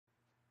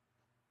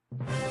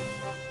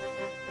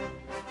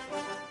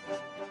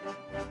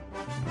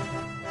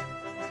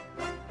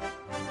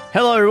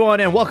Hello, everyone,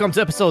 and welcome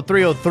to episode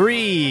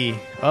 303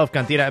 of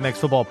Cantina MX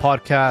Football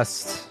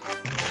Podcast.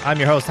 I'm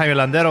your host, Jaime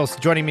Landeros.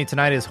 Joining me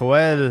tonight is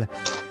Joel.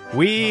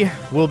 We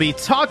will be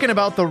talking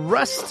about the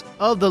rest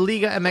of the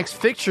Liga MX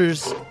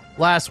fixtures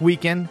last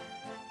weekend.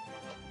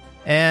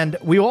 And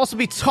we will also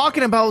be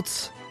talking about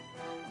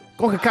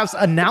CONCACAF's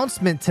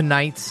announcement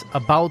tonight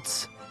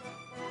about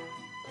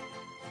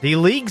the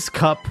Leagues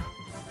Cup,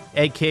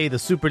 a.k.a. the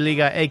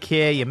Superliga,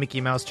 a.k.a. a Mickey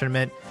Mouse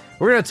tournament.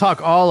 We're going to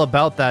talk all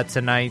about that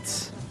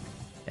tonight.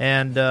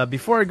 And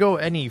before I go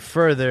any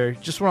further,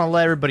 just want to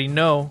let everybody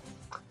know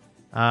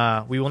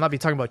we will not be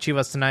talking about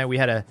Chivas tonight. We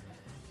had an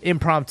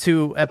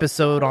impromptu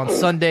episode on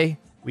Sunday.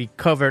 We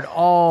covered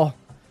all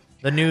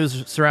the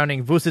news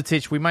surrounding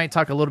Vucetich. We might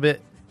talk a little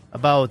bit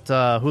about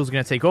who's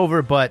going to take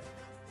over, but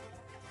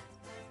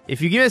if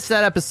you give us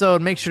that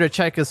episode, make sure to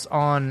check us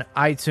on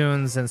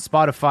iTunes and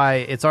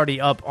Spotify. It's already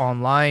up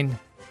online.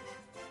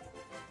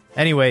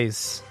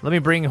 Anyways, let me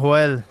bring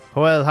Joel.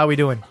 Joel, how we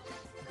doing?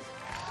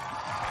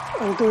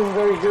 I'm doing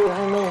very good,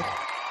 Jaime.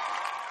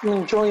 I'm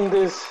enjoying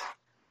this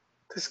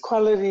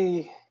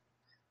quality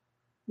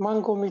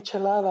mango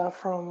michelada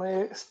from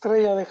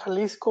Estrella de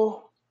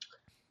Jalisco.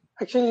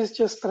 Actually, it's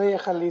just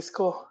Estrella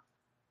Jalisco.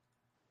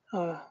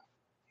 In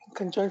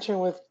conjunction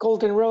with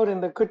Golden Road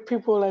and the good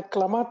people at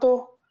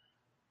Clamato.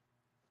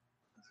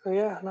 So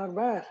yeah, not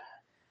bad.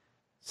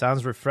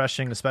 Sounds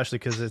refreshing, especially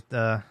because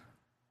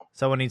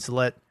someone needs to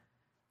let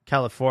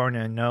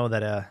California know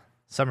that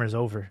summer's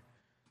over.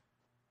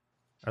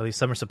 Or at least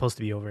summer's supposed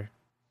to be over.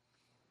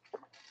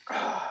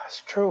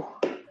 It's true.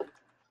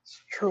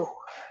 It's true.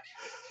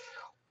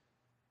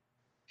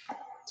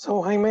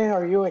 So, Jaime,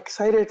 are you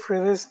excited for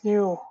this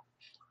new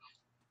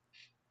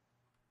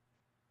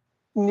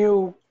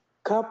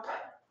cup?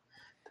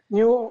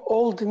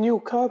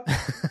 New cup?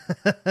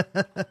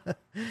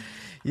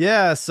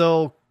 Yeah,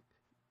 so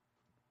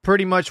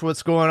pretty much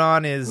what's going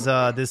on is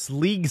this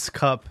Leagues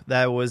Cup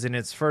that was in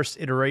its first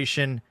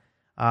iteration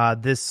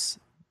this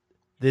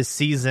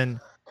season.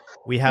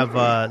 We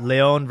have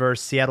Leon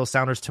versus Seattle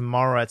Sounders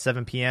tomorrow at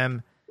 7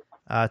 p.m.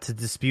 To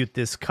dispute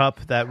this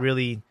cup that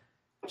really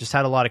just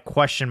had a lot of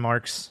question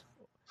marks.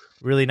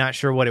 Really not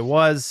sure what it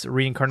was.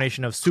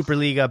 Reincarnation of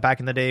Superliga back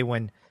in the day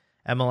when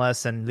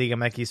MLS and Liga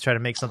MX tried to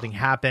make something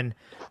happen.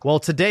 Well,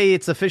 today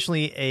it's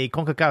officially a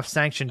CONCACAF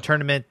sanctioned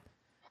tournament,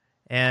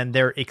 and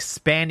they're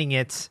expanding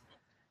it,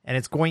 and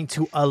it's going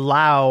to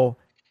allow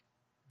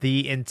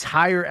the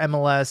entire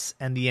MLS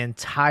and the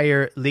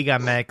entire Liga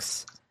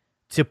MX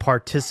to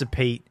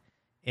participate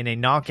in a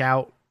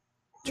knockout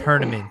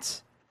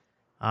tournament.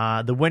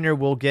 The winner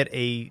will get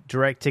a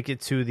direct ticket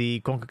to the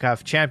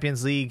CONCACAF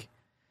Champions League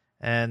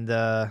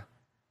and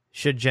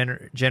should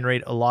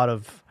generate a lot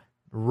of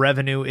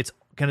revenue. It's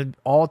going to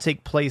all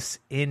take place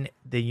in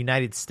the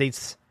United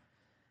States.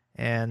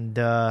 And,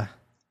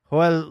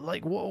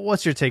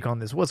 what's your take on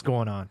this? What's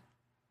going on?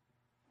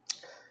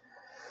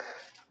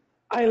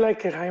 I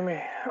like it,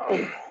 Jaime.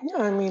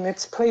 I mean,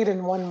 it's played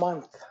in 1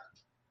 month.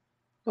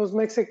 Those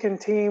Mexican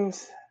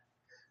teams,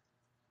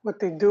 what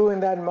they do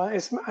in that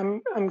month,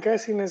 I'm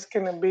guessing it's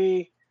going to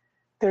be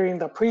during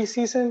the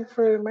preseason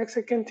for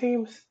Mexican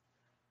teams.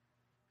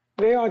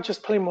 They all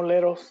just play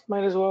moleros.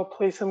 Might as well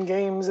play some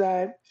games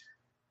that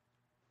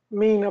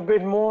mean a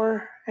bit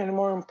more, and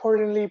more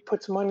importantly,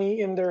 puts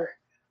money in their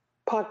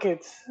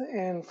pockets.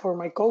 And for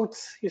my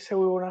goats, you said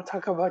we will not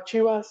talk about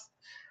Chivas,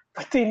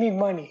 but they need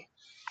money.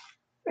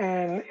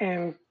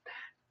 And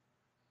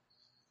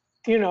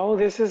you know,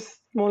 this is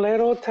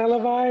Molero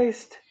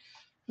televised.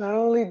 Not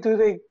only do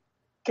they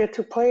get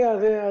to play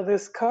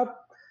this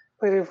cup,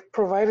 but if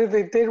provided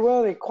they did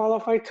well, they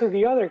qualify to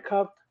the other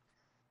cup.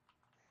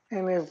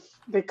 And if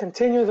they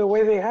continue the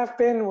way they have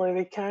been, where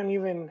they can't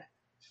even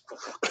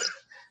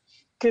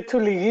get to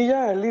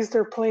Liguilla, at least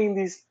they're playing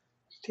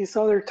these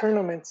other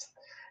tournaments.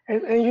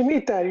 And you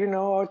need that, you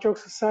know, all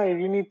jokes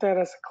aside, you need that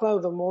as a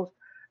club. The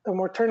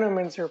more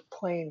tournaments you're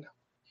playing,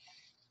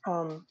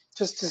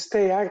 just to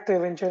stay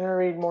active and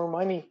generate more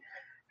money.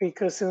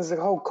 Because since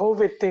the whole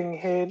COVID thing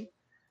hit,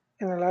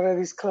 and a lot of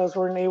these clubs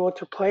weren't able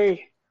to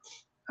play,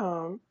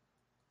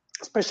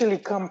 especially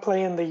come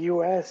play in the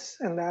U.S.,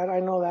 and that I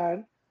know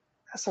that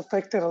has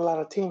affected a lot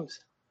of teams.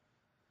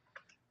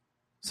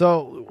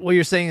 So what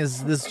you're saying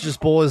is this just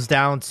boils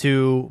down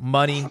to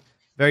money,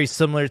 very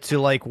similar to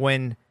like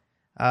when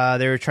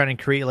they were trying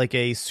to create like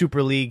a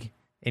Super League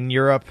in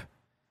Europe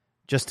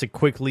just to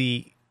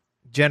quickly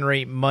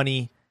generate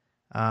money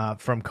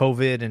from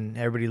COVID and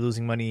everybody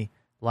losing money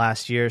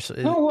last year. So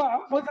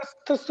well,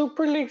 the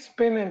Super League's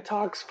been in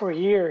talks for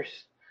years.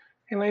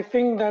 And I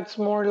think that's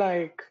more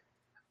like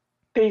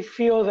they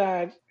feel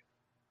that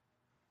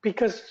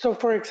because, so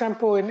for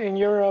example, in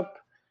Europe,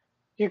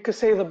 you could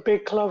say the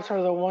big clubs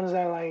are the ones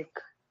that like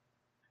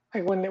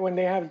when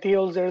they have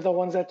deals, they're the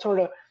ones that sort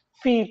of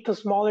feed the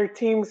smaller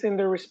teams in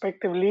their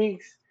respective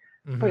leagues.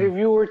 Mm-hmm. But if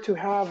you were to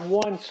have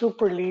one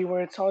Super League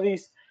where it's all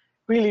these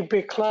really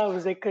big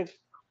clubs, they could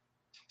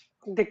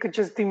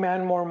just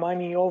demand more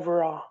money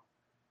overall.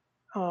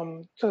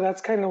 So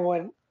that's kind of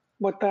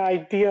what the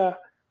idea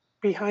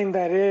behind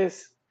that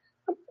is.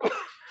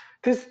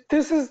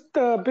 This is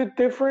a bit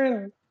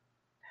different.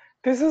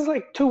 This is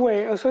like two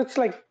way. So it's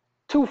like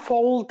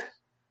twofold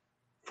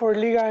for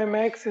Liga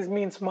MX. It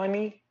means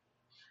money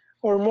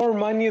or more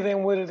money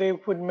than what they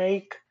would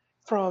make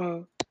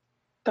from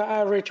the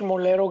average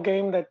Molero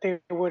game that they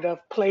would have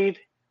played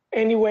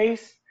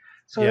anyways.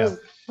 So Yeah. there's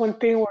one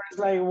thing where it's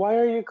like, why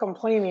are you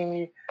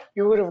complaining?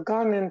 You would have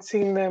gone and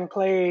seen them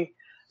play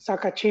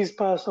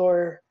Sacachispas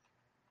or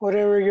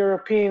whatever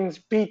Europeans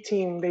B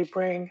team they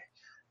bring.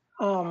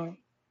 Um,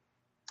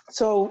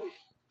 so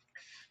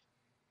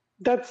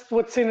that's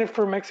what's in it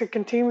for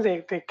Mexican teams.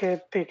 They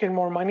get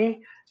more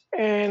money,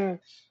 and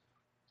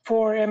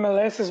for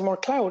MLS is more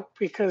clout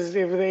because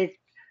if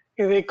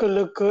they could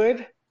look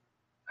good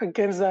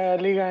against the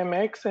Liga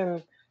MX,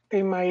 and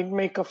they might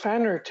make a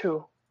fan or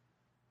two,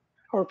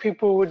 or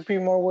people would be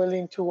more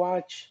willing to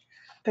watch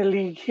the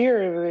league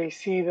here if they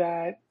see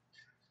that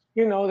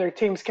their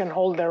teams can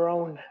hold their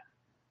own.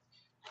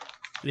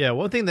 Yeah,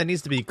 one thing that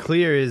needs to be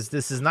clear is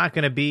this is not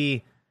going to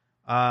be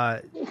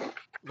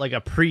like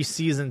a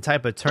preseason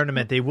type of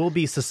tournament. They will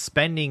be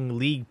suspending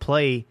league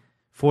play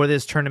for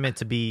this tournament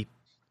to be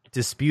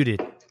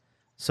disputed.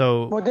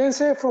 So, Well, they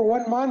say for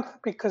 1 month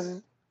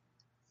because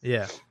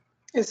yeah.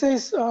 it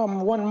says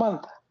 1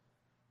 month.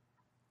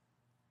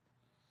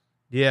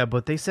 Yeah,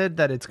 but they said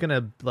that it's going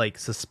to like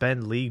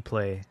suspend league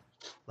play.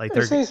 Like It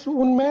they're says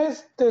un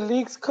mes de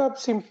Leagues Cup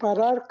sin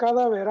parar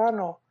cada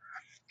verano.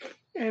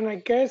 And I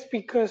guess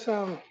because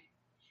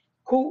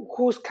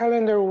whose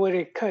calendar would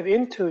it cut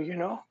into?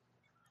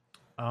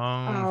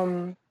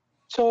 um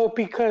So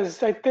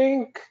because I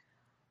think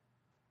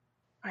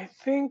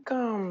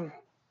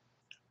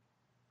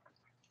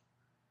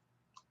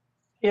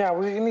yeah,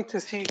 we need to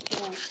see.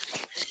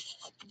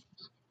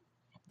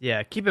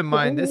 yeah, keep in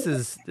mind this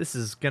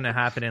is going to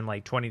happen in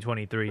like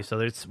 2023,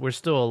 so we're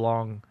still a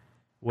long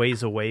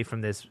ways away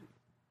from this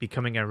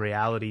becoming a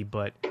reality,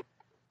 but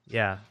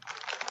yeah,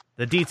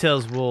 the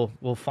details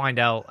we'll find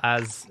out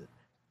as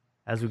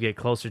we get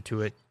closer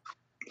to it.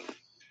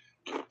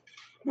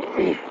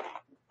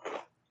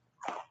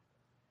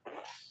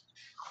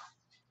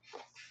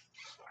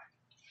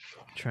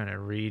 Trying to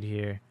read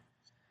here.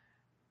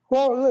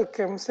 Well, look,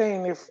 I'm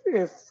saying if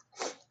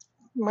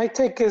my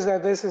take is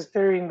that this is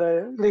during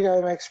the Liga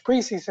MX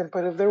preseason,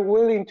 but if they're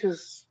willing to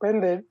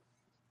suspend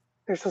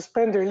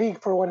their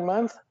league for 1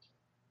 month,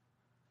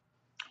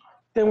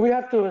 then we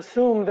have to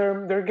assume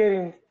they're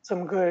getting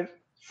some good,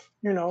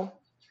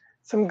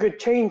 some good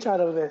change out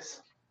of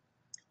this.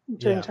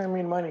 Yeah, Change, I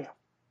mean money.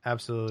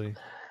 absolutely.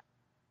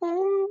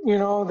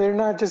 They're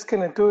not just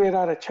gonna do it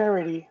out of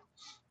charity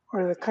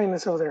or the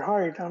kindness of their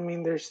heart. I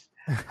mean, there's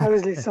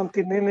obviously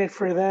something in it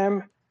for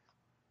them,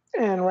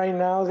 and right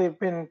now they've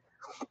been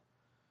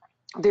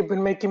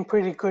making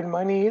pretty good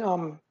money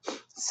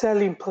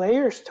selling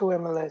players to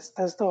MLS.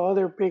 That's the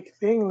other big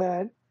thing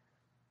that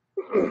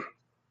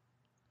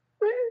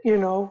you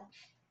know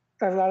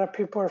a lot of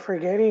people are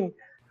forgetting.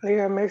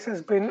 Liga MX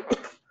has been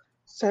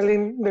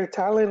selling their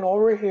talent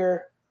over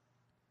here,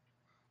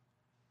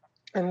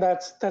 and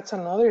that's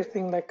another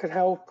thing that could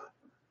help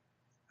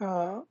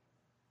uh,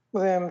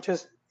 them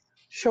just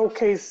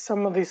showcase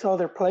some of these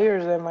other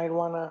players that might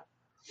want to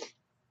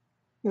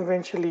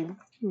eventually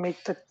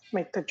make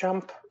the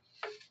jump.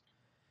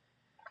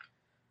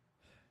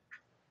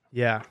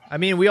 Yeah, I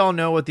mean, we all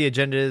know what the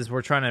agenda is.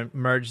 We're trying to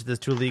merge the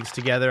two leagues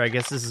together. I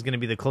guess this is going to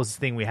be the closest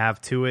thing we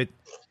have to it.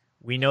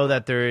 We know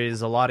that there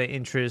is a lot of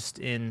interest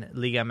in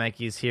Liga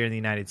MX here in the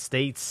United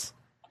States.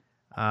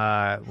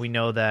 We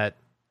know that,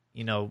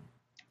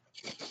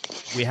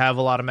 we have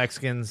a lot of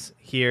Mexicans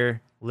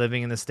here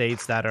living in the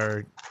States that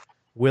are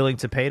willing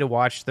to pay to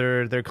watch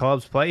their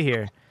clubs play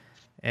here.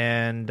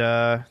 And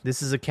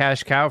this is a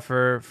cash cow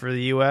for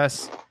the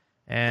U.S.,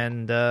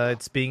 and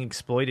it's being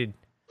exploited.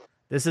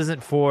 This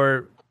isn't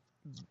for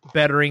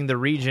bettering the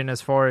region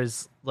as far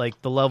as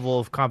like the level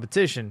of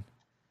competition.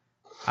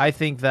 I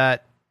think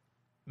that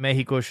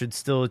Mexico should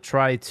still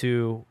try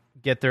to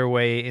get their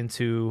way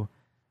into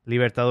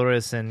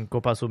Libertadores and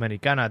Copa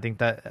Sudamericana. I think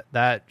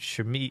that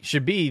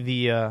should be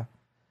the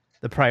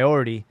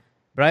priority.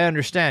 But I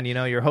understand,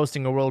 you're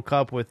hosting a World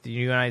Cup with the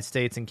United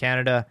States and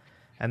Canada,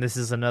 and this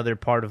is another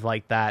part of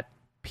like that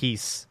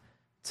piece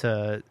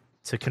to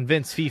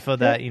convince FIFA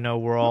that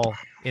we're all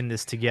in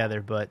this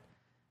together. But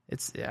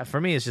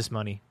for me, it's just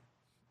money.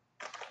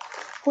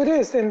 It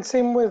is, and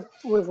same with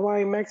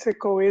why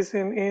Mexico is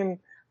in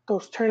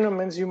those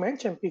tournaments you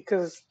mentioned,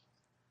 because,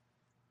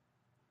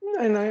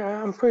 and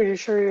I'm pretty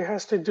sure it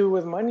has to do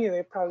with money.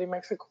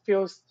 Mexico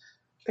feels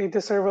they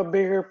deserve a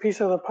bigger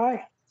piece of the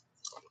pie.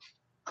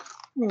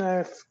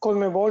 If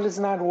Conmebol is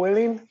not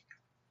willing,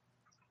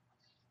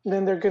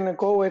 then they're gonna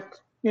go with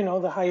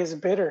the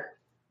highest bidder.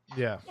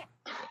 Yeah.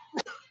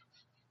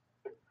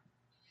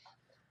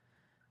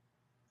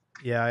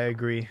 Yeah, I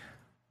agree.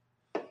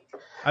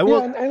 I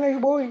will. Yeah,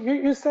 and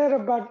you said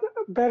about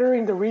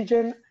bettering the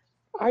region.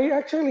 I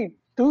actually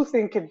do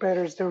think it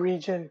betters the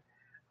region,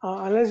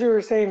 unless you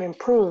were saying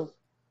improve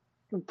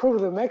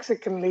the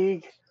Mexican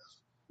league.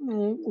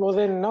 Well,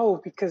 then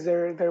no, because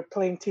they're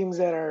playing teams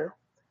that are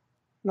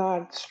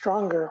not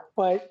stronger.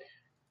 But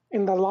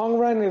in the long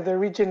run, if the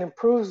region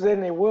improves,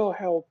 then it will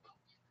help,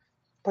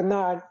 but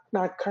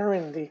not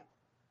currently.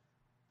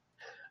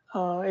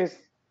 It's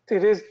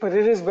it is, but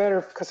it is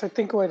better because I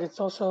think what it's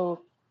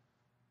also.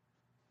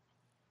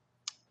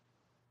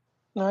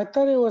 No, I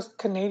thought it was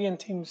Canadian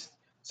teams.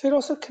 Is it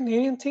also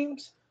Canadian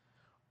teams?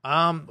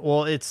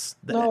 Well, it's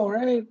the No,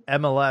 right?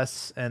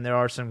 MLS, and there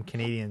are some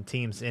Canadian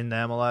teams in the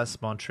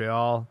MLS: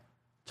 Montreal,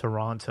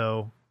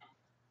 Toronto,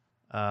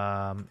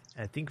 I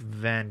think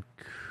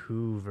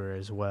Vancouver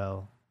as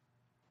well.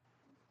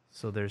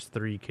 So there's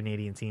 3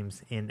 Canadian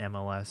teams in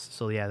MLS.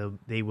 So yeah,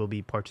 they will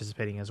be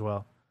participating as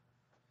well.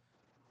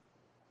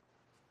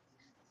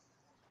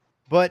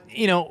 But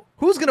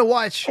who's gonna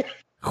watch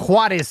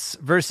Juarez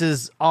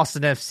versus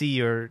Austin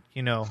FC, or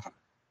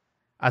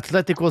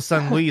Atletico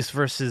San Luis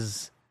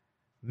versus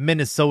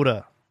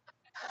Minnesota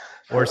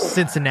or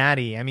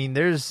Cincinnati? I mean,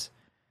 there's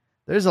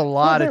a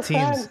lot of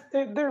teams.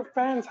 They're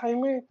fans,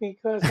 Jaime,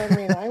 because I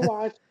mean, I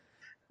watched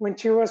when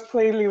Chivas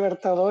played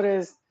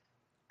Libertadores.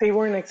 They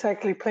weren't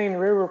exactly playing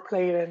River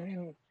Plate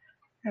and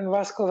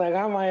Vasco da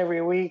Gama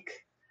every week.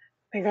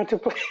 They got to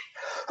play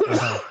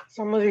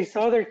some of these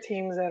other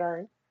teams that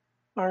aren't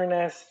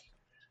as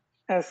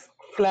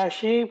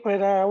flashy,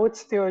 but I would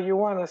still you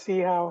want to see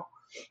how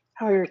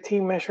your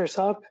team measures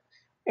up,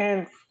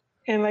 and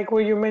like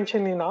what you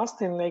mentioned in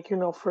Austin, like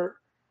for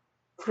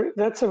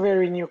that's a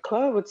very new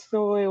club. It's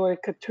still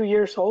like 2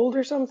 years old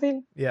or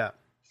something. Yeah.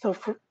 So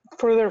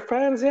for their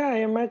fans, yeah, I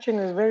imagine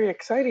it's very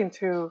exciting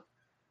to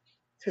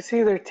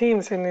see their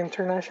teams in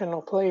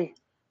international play.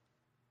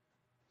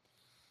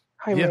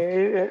 Jaime,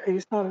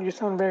 you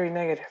sound very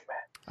negative, man.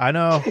 I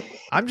know.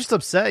 I'm just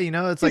upset.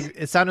 It's like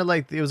it sounded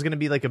like it was going to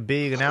be like a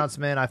big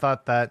announcement. I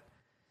thought that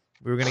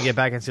we were going to get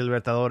back into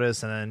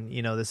Libertadores, and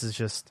then this is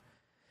just.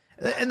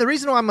 And the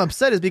reason why I'm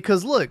upset is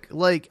because look,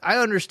 like I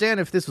understand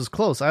if this was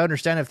close. I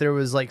understand if there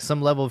was like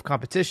some level of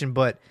competition,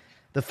 but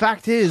the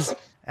fact is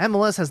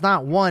MLS has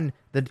not won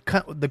the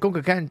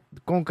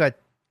CONCACAF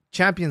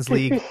Champions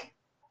League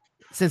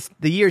since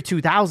the year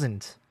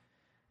 2000,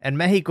 and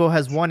Mexico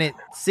has won it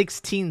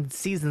 16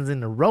 seasons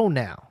in a row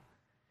now.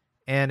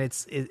 And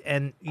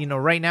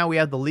right now we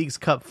have the League's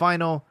Cup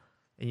final,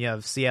 and you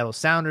have Seattle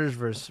Sounders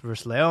versus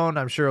León.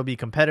 I'm sure it'll be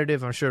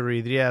competitive. I'm sure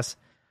Ruiz Diaz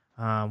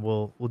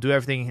will do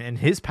everything in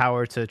his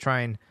power to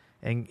try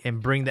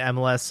and bring the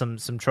MLS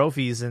some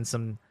trophies and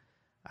some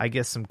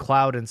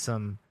clout and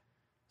some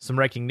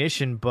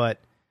recognition. But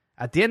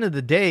at the end of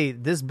the day,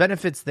 this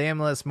benefits the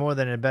MLS more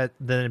than it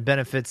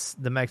benefits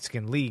the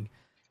Mexican League.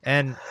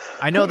 And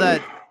I know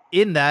that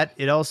in that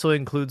it also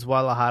includes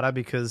Guadalajara,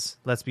 because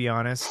let's be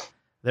honest,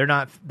 they're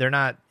not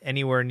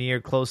anywhere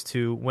near close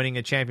to winning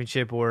a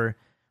championship or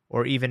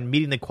even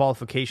meeting the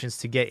qualifications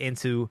to get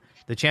into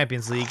the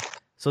Champions League.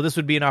 So this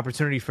would be an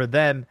opportunity for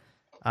them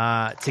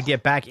to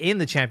get back in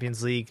the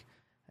Champions League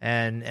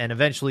and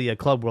eventually a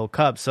Club World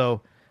Cup.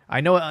 So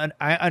I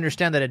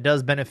understand that it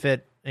does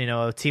benefit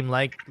a team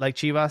like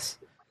Chivas,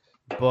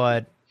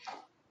 but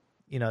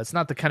it's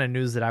not the kind of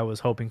news that I was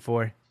hoping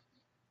for.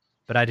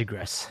 But I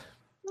digress.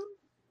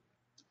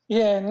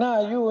 Yeah,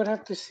 no, you would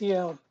have to see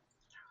an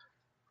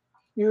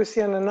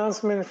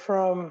announcement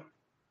from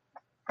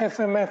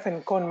FMF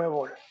and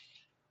CONMEBOL.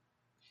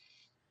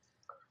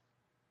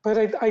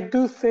 But I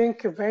do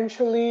think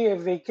eventually,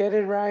 if they get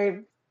it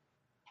right,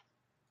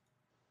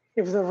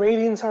 if the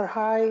ratings are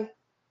high,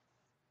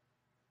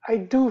 I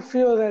do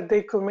feel that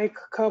they could make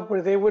a cup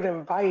where they would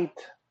invite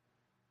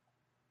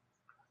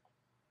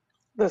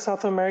the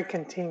South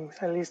American teams,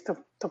 at least the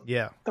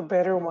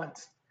better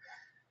ones,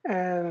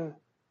 and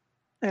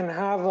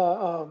have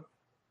a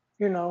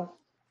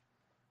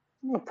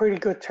pretty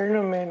good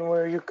tournament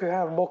where you could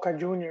have Boca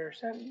Juniors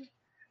and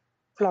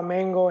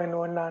Flamengo and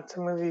whatnot,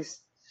 some of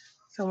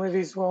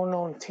these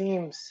well-known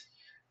teams,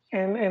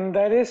 and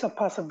that is a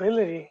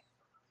possibility.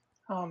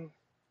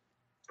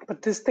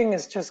 But this thing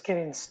is just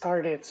getting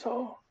started,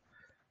 so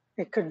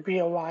it could be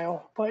a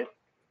while. But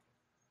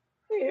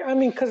I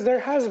mean, because there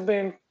has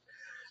been,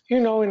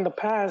 in the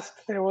past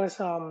there was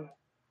Copa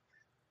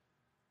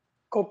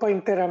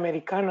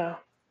Interamericana.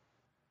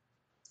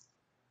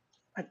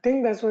 I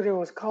think that's what it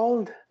was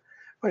called,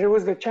 but it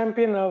was the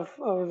champion of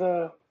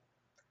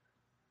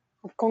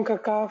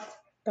CONCACAF,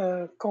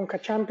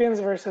 Conca champions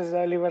versus the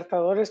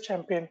Libertadores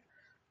champion,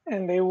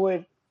 and they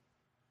would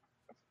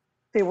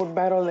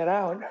battle it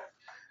out.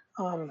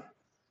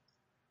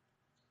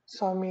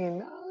 So I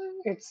mean,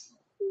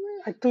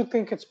 I do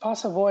think it's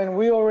possible, and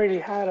we already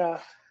had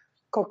a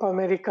Copa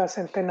America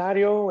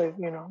Centenario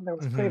that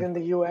was played in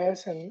the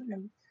U.S.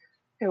 and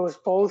it was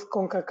both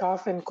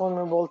CONCACAF and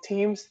CONMEBOL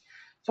teams.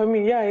 So I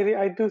mean, yeah,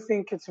 I do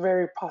think it's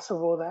very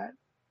possible that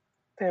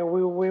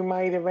we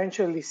might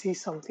eventually see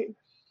something.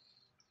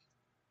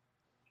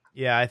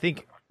 Yeah, I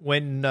think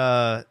when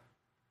the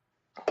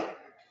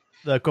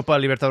Copa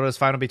Libertadores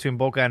final between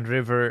Boca and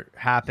River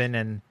happened,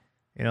 and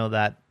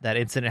that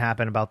incident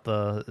happened about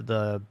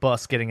the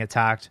bus getting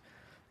attacked,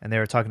 and they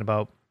were talking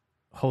about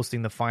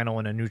hosting the final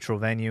in a neutral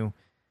venue,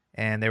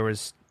 and there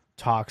was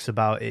talks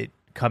about it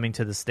coming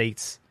to the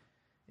States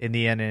in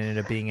the end, it ended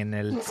up being in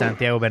the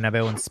Santiago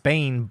Bernabeu in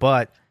Spain.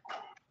 But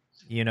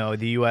the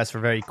U.S.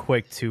 were very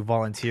quick to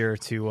volunteer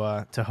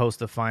to host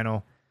the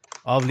final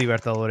of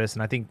Libertadores,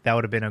 and I think that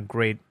would have been a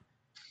great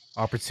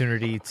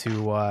opportunity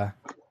to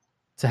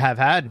have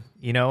had.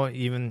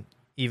 Even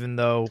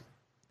though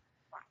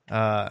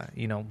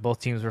both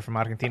teams were from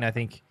Argentina, I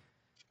think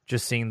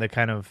just seeing the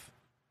kind of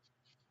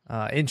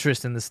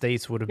interest in the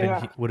States would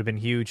have been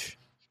huge.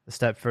 A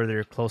step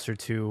further closer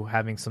to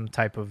having some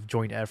type of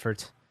joint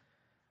effort.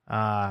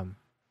 But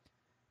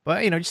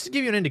just to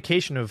give you an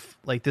indication of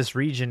like this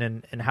region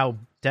and how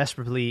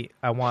desperately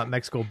I want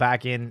Mexico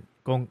back in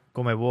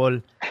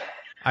CONMEBOL.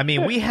 I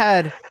mean, we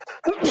had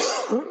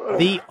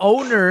the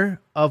owner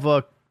of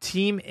a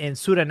team in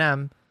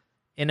Suriname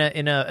in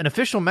an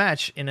official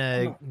match in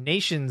a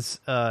nations.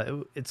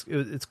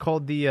 It's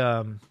called the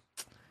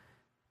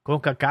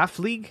CONCACAF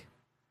League,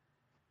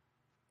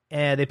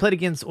 and they played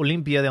against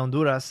Olimpia de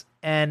Honduras.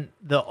 And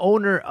the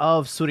owner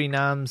of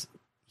Suriname's,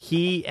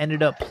 he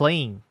ended up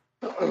playing.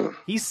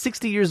 He's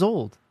 60 years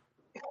old.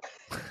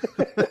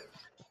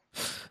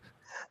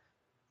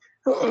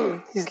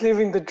 He's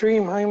living the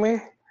dream,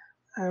 Jaime.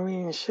 I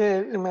mean,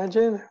 shit,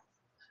 imagine.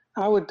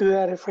 I would do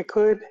that if I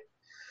could.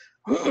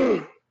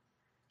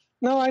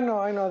 No, I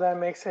know that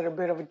makes it a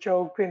bit of a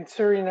joke. In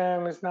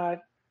Suriname,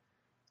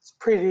 it's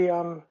pretty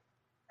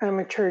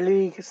amateur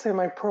league,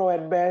 semi-pro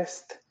at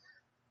best.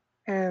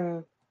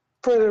 And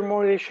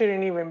furthermore, they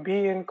shouldn't even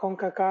be in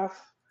CONCACAF.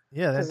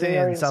 Yeah, they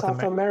are in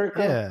South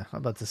America. Yeah, I'm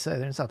about to say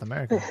they're in South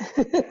America.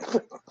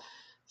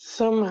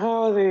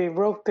 Somehow they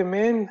roped them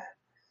in,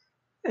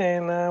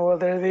 and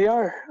there they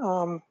are.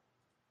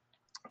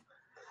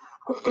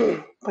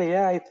 But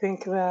yeah, I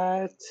think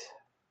that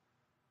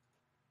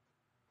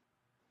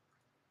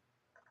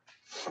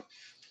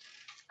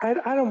I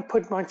don't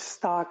put much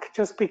stock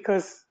just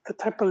because the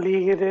type of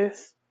league it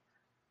is,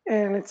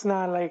 and it's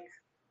not like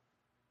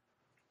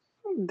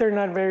they're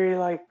not very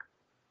like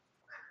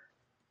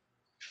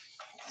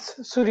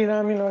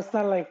Suriname. It's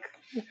not like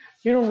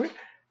you don't.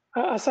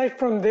 Aside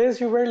from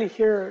this, you rarely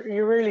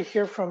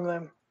hear from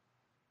them.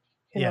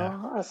 You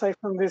know, aside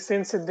from this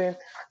incident,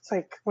 it's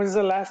like when's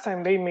the last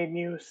time they made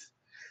news?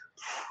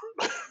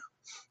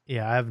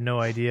 Yeah, I have no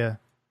idea.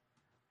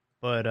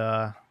 But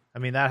I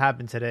mean that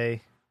happened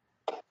today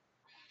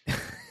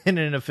in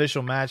an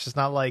official match. It's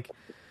not like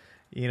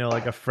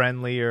like a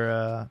friendly or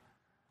a.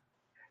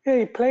 Yeah,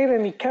 he played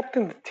and he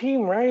captained the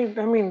team, right?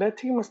 I mean, that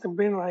team must have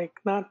been like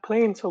not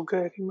playing so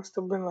good. He must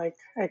have been like,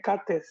 I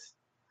got this.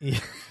 Yeah.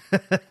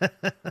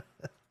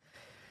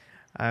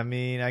 I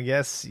mean, I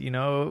guess,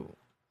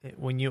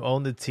 when you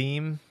own the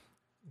team,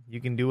 you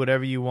can do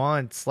whatever you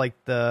want. It's like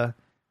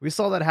we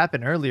saw that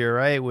happen earlier,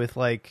 right? With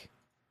like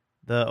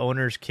the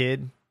owner's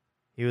kid.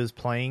 He was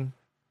playing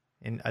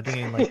I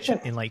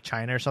think in like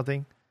China or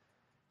something.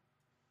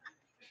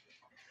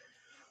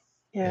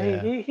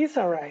 Yeah. He's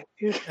all right.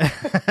 He's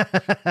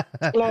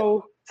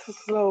slow,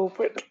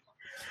 but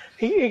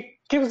it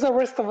gives the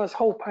rest of us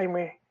hope,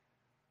 Jaime.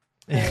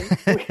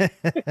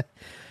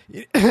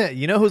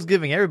 Who's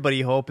giving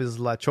everybody hope is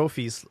La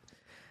Trophies.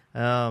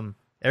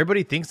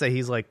 Everybody thinks that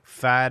he's like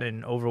fat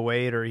and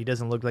overweight or he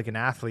doesn't look like an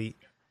athlete.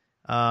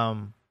 I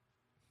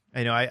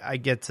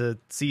get to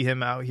see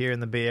him out here in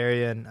the Bay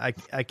Area, and I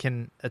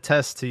can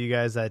attest to you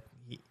guys that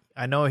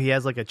I know he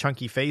has like a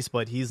chunky face,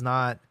 but he's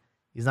not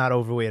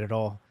overweight at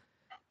all.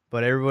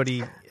 But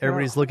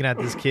everybody's looking at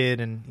this kid,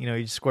 and he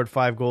just scored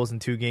 5 goals in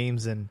 2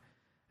 games, and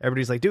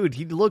everybody's like, dude,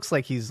 he looks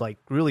like he's like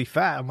really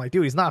fat. I'm like,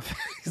 dude, he's not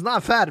he's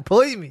not fat.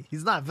 Believe me,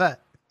 he's not fat.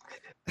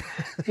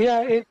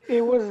 Yeah,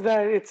 it was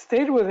that it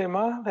stayed with him,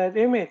 that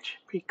image,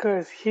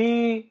 because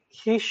he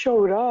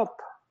showed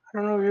up. I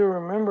don't know if you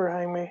remember,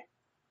 Jaime,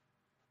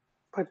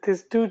 but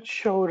this dude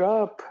showed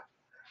up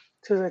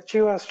to the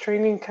Chivas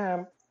training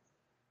camp.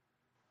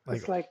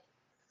 It's like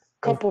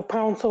a couple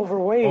pounds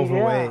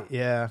overweight.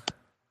 Yeah.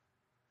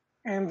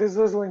 And this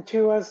was when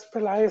Chivas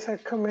Pelaez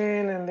had come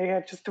in and they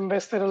had just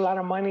invested a lot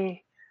of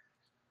money.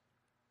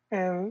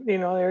 And, they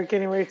were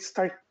getting ready to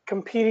start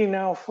competing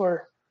now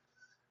for,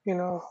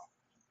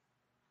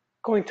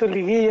 going to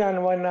Liguilla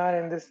and whatnot.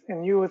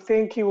 And you would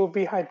think he would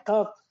be hyped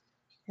up.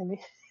 And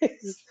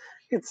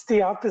it's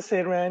the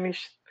opposite, man.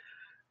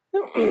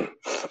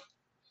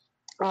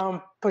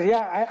 But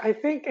yeah, I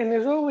think, and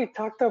this is what we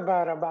talked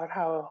about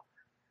how,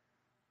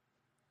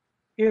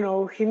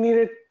 he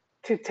needed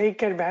to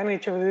take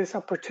advantage of this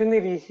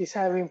opportunity he's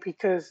having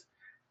because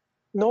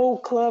no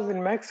club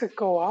in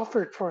Mexico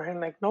offered for him.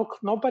 Like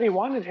nobody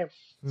wanted him.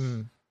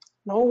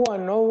 No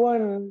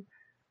one,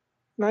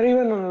 not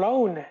even on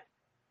loan.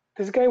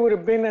 This guy would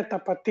have been at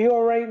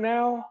Tapatio right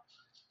now.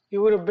 He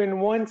would have been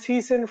 1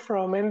 season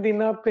from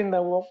ending up in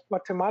the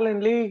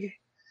Guatemalan League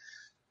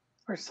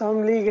or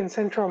some league in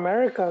Central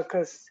America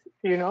because,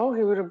 he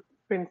would have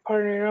been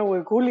partnering up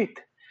with Gullit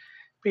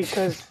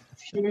because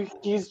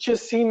he's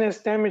just seen as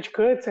damaged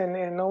goods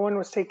and no one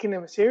was taking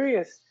him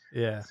serious.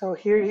 Yeah. So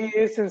here he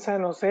is in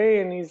San Jose,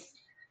 and he's,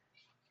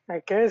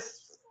 I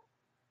guess,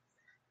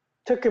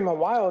 took him a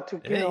while to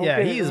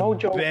get his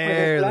mojo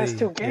barely, with his last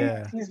 2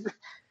 games.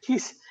 Yeah.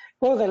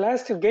 Well, the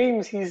last two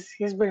games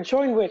he's been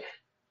showing, but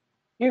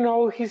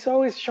he's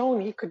always shown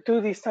he could do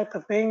these type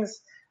of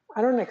things.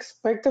 I don't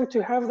expect him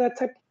to have that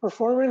type of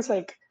performance,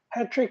 like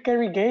hat trick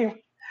every game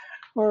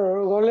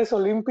or goles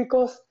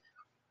olímpicos.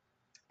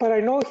 But I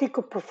know he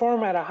could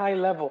perform at a high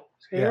level.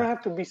 So you don't Yeah.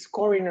 have to be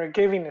scoring or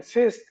giving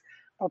assists.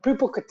 But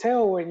people could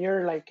tell when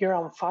you're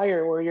on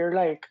fire, where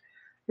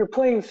you're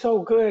playing so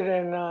good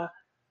and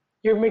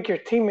you make your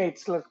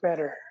teammates look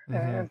better Hmm.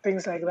 and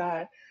things like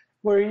that.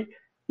 Where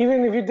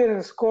even if you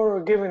didn't score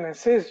or give an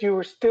assist, you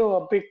were still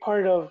a big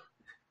part of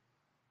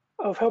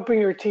helping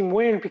your team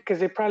win because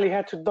they probably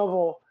had to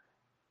double,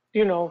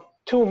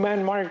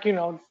 two-man mark,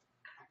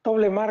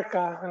 doble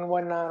marca and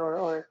whatnot,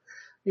 or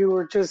you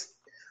were just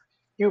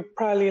you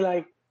probably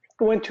like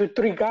went to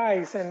three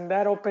guys and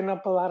that opened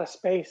up a lot of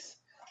space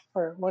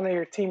for one of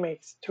your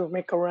teammates to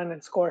make a run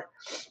and score.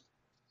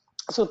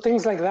 So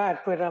things like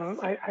that. But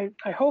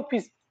I hope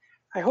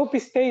he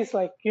stays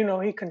like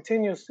he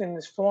continues in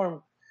this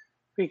form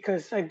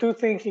because I do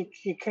think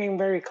he came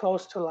very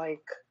close to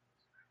like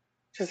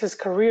just his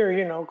career,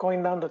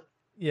 going down the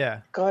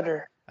Yeah.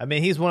 gutter. I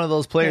mean, he's one of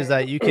those players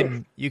And, that you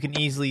can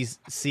easily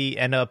see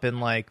end up in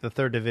like the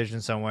third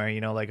division somewhere,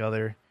 like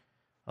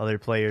other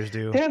players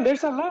do. yeah,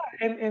 there's a lot,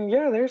 and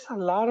yeah, there's a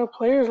lot of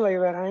players like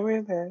that. I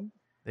mean,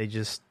 They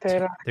just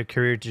that their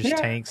career just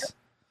yeah, tanks.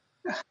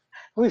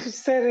 we've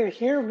said it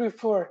here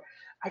before.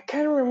 I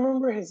can't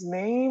remember his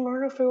name. I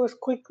don't know if it was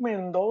Quick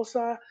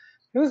Mendoza.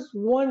 It was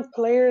one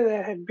player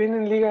that had been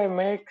in Liga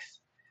MX,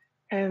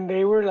 and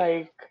they were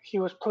like, he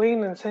was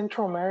playing in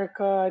Central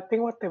America, I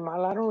think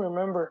Guatemala, I don't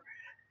remember.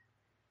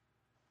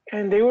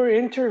 And they were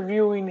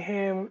interviewing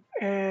him,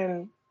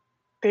 and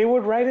they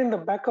would ride in the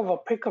back of a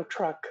pickup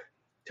truck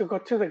to go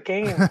to the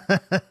game.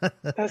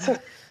 That's a,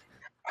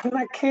 I'm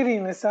not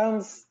kidding. It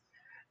sounds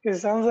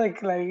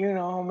like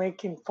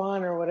making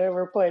fun or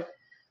whatever, but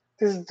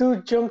this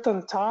dude jumped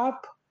on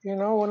top,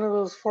 one of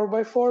those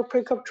 4x4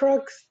 pickup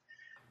trucks,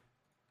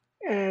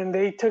 and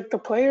they took the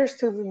players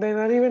to. They're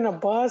not even a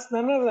bus,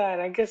 none of that.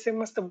 I guess it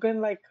must have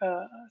been like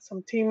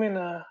some team in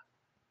a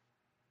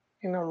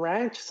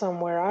ranch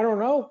somewhere. I don't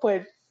know,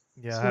 but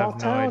Yeah, I small have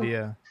no town.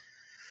 idea.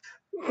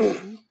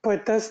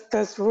 But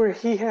that's where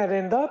he had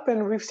end up,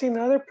 and we've seen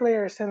other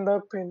players end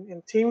up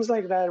in teams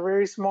like that,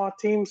 very small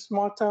teams,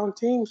 small town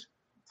teams.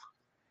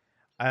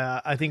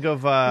 I think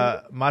of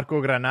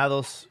Marco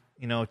Granados,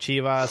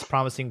 Chivas,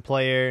 promising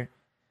player,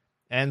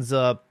 ends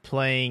up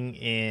playing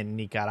in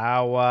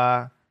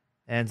Nicaragua,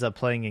 ends up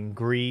playing in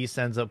Greece,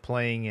 ends up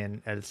playing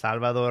in El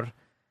Salvador.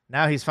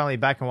 Now he's finally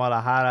back in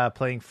Guadalajara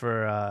playing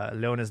for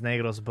Leones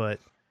Negros. But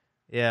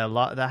yeah, a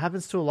lot that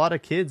happens to a lot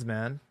of kids,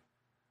 man.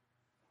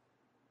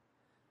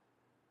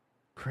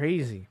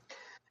 Crazy.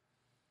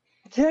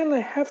 Yeah, and I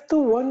have to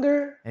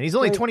wonder, And he's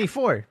only like,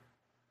 24.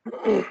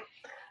 I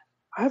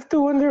have to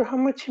wonder how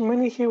much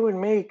money he would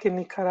make in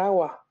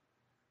Nicaragua.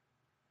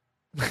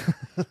 I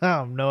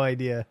have no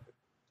idea.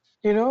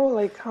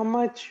 Like how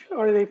much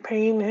are they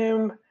paying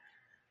him per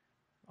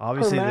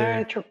Obviously,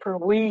 match or per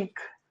week?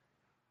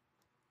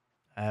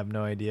 I have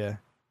no idea.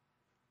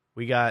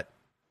 We got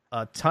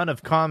a ton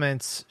of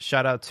comments.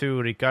 Shout out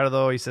to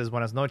Ricardo. He says,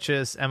 Buenas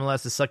noches.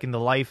 MLS is sucking the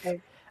life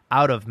Okay.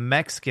 out of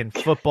Mexican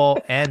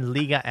football and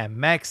Liga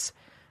MX.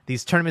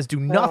 These tournaments do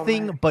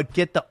nothing Man. but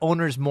get the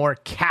owners more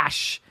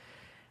cash.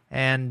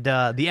 And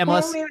the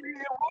Well, MLS,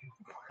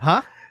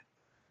 huh?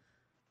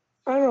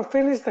 I don't know.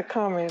 Finish the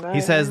comment.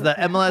 He says the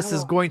I MLS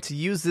is don't. going to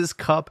use this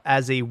cup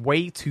as a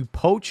way to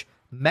poach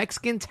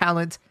Mexican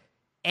talent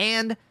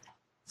and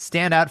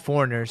stand out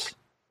foreigners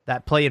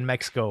that play in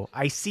Mexico.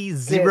 I see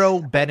zero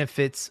Yes.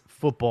 benefits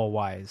football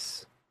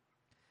wise.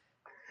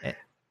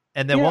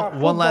 And then Yeah,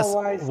 one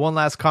football-wise.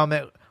 last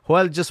comment.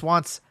 Joel just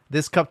wants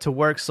this cup to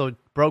work so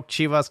broke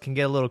Chivas can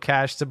get a little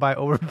cash to buy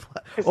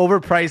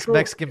overpriced true.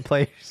 Mexican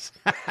players.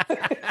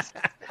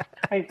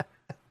 I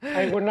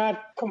would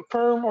not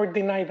confirm or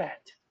deny that.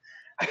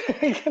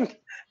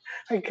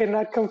 I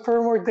cannot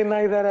confirm or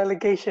deny that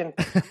allegation.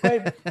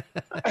 But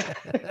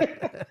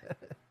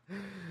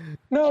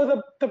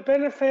no, the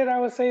benefit I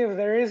would say, if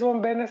there is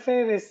one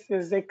benefit, is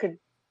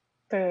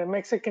the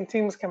Mexican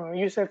teams can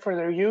use it for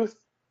their youth.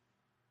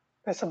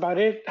 That's about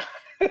it.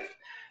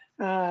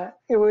 I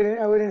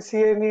wouldn't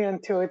see any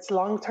until it's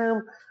long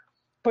term.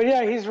 But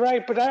yeah, he's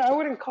right. But I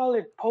wouldn't call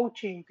it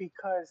poaching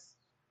because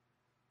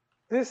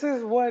this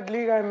is what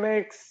Liga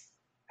MX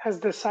has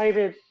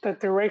decided the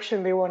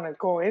direction they want to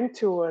go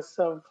into as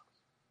of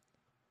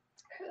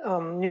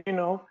um, you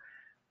know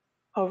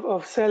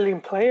of selling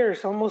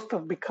players, almost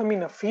of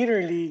becoming a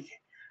feeder league.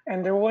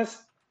 And there was,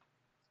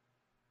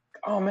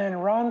 oh man,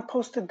 Ron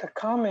posted the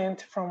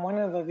comment from one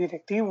of the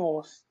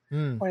directivos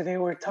Mm, where they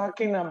were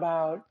talking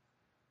about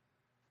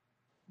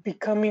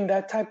becoming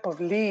that type of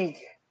league,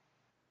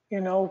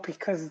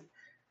 because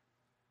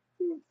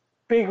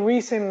big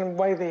reason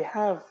why they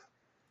have,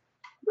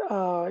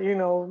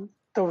 the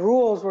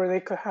rules where they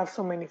could have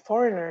so many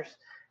foreigners,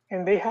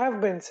 and they have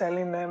been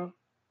selling them.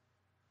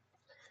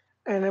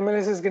 And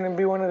MLS is going to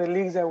be one of the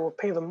leagues that will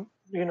pay them,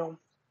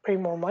 pay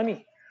more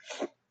money.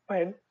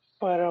 But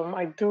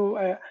I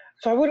do.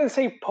 So I wouldn't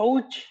say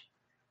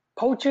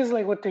poaches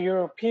like what the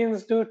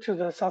Europeans do to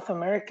the South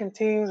American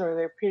teams, or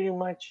they're pretty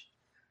much,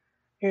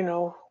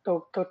 they'll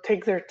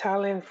take their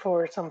talent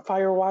for some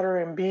firewater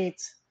and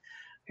beats.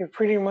 They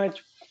pretty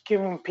much give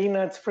them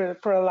peanuts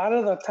for a lot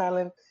of the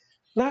talent.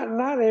 Not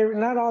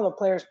all the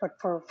players, but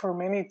for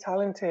many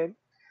talented,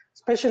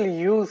 especially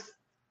youth,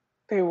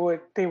 they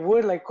would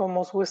like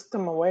almost whisk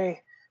them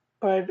away.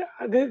 But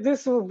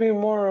this would be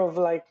more of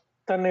like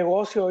the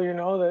negocio,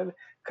 that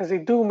because they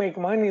do make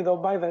money. They'll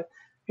buy Liga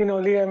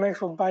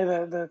MX will buy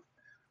the.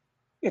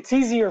 It's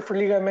easier for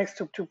Liga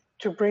MX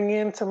to bring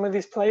in some of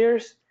these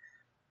players,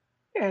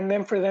 and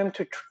then for them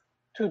to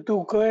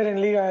do good in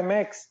Liga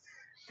MX,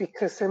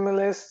 because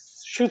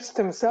MLS shoots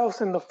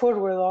themselves in the foot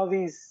with all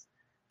these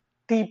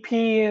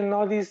DP and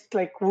all these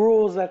like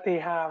rules that they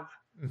have,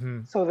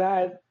 so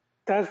that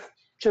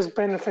just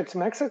benefits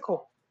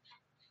Mexico.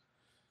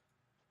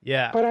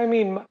 Yeah. But I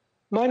mean,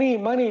 money.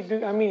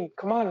 I mean,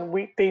 come on,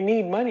 they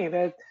need money.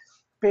 That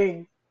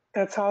big.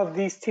 That's how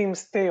these teams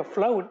stay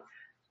afloat.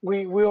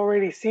 We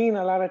already seen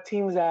a lot of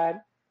teams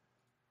that,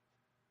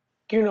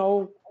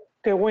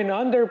 they went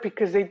under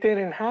because they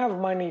didn't have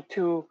money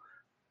to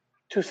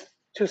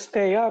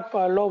stay up.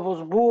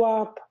 Lobos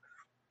Buap.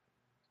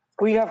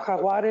 We have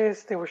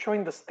Jaguares. They were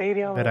showing the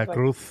stadium.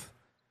 Veracruz.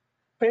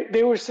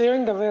 They were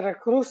showing the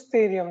Veracruz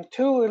stadium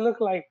too. It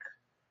looked like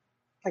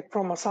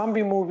from a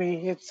zombie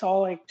movie. It's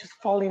all like just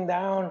falling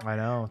down. I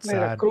know, it's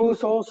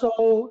Veracruz sad.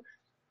 also.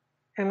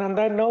 And on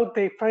that note,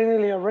 they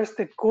finally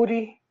arrested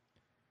Curi.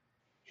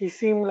 He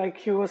seemed like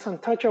he was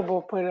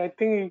untouchable, but I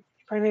think he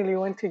finally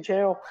went to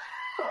jail.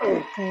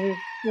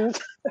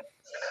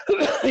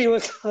 He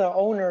was the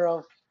owner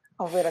of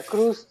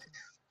Veracruz.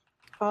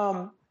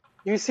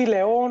 You see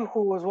León,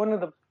 who was one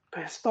of the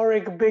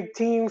historic big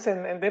teams,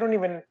 and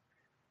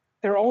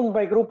they're owned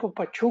by Grupo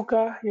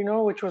Pachuca,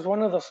 which was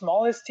one of the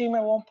smallest team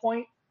at one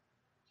point.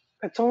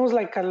 It's almost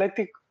like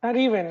Athletic, not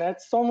even,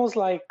 that's almost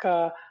like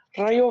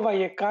Rayo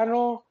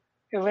Vallecano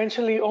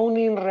eventually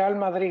owning Real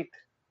Madrid.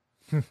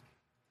 It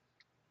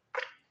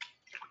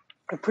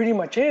pretty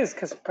much is,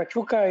 because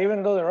Pachuca,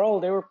 even though they're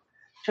old, they were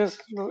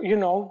just,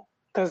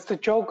 that's the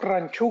joke,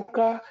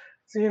 Ranchuca,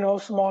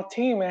 small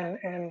team,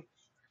 and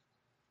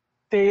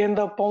they end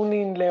up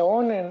owning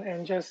León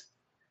and just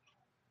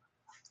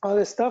all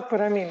this stuff. But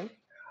I mean,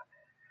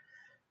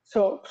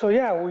 so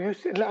yeah,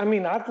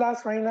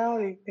 Atlas right now,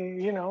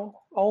 they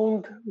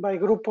owned by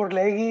Grupo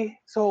Orlegui.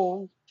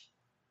 So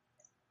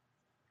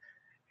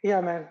yeah,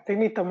 man, they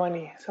need the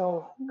money.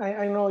 So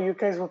I know you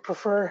guys would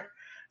prefer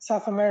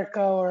South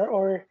America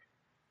or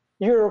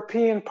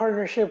European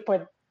partnership,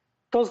 but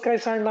those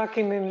guys aren't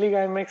knocking in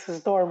Liga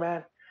MX's door,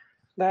 man.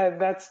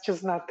 That's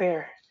just not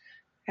there.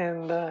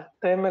 And the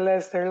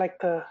MLS, they're like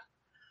the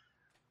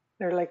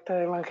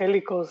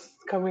evangelicals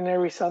coming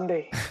every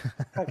Sunday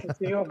talking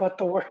to you about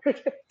the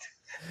word.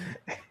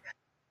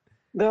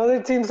 The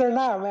other teams are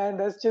not, man.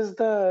 That's just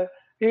the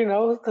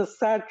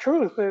sad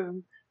truth.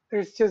 And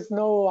there's just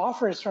no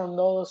offers from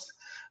those.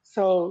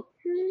 So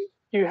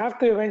you have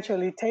to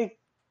eventually take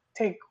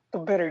the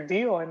better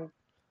deal, and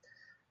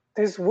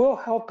this will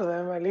help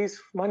them, at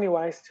least money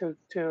wise,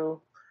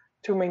 to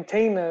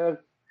maintain a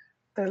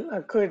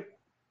good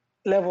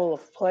level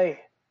of play.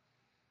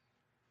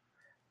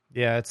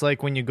 Yeah, it's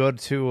like when you go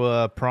to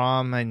a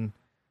prom and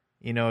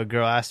a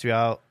girl asks you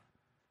out,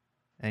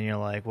 and you're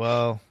like,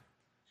 well,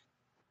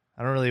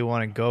 I don't really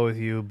want to go with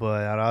you,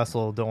 but I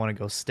also don't want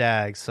to go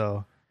stag.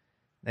 So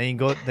then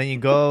you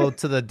go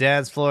to the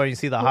dance floor and you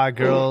see the hot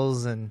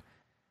girls,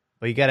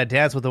 but you got to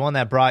dance with the one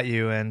that brought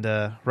you. And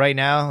right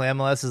now,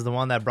 MLS is the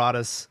one that brought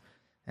us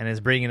and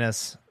is bringing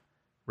us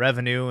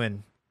revenue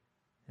and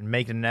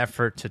making an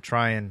effort to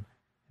try and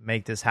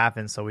make this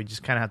happen. So we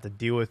just kind of have to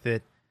deal with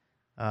it.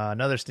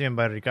 Another statement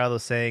by Ricardo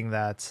saying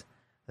that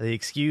the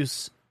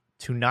excuse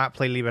to not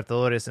play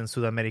Libertadores in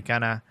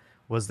Sudamericana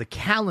was the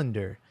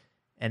calendar.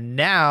 And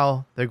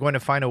now they're going to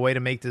find a way to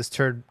make this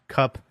third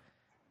cup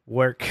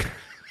work.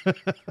 We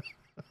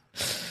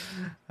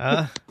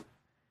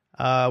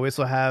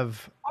also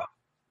have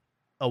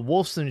a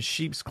Wolves in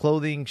Sheep's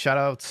Clothing shout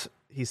out.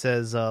 He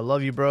says,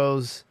 love you,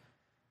 bros.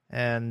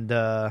 And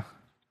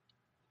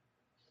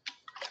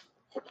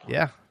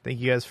yeah, thank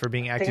you guys for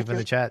being active in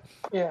the chat.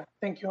 Yeah,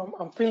 thank you.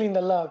 I'm feeling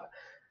the love.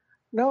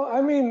 No,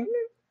 I mean,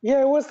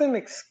 yeah, it was an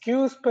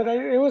excuse, but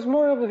it was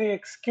more of the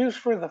excuse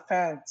for the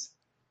fans.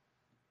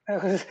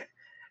 It was,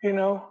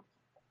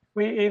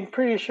 I'm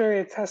pretty sure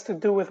it has to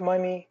do with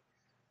money,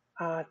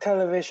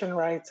 television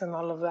rights, and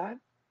all of that.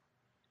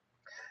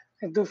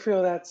 I do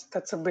feel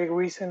that's a big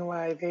reason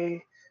why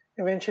they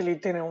eventually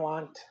didn't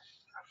want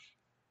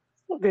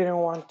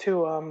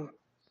to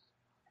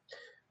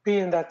be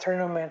in that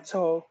tournament.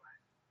 So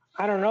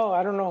I don't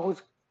know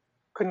who's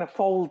gonna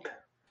fold.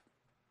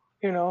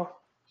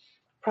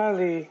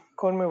 Probably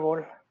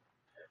CONMEBOL.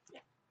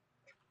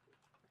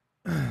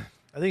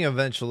 I think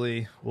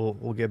eventually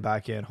we'll get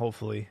back in,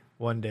 hopefully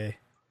one day.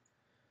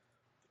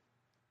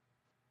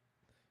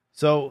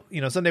 So,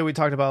 Sunday we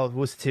talked about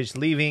Vucetich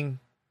leaving,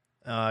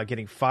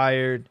 getting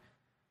fired.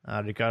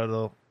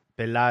 Ricardo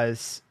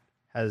Peláez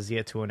has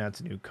yet to announce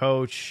a new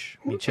coach.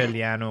 Michel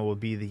Liano will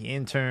be the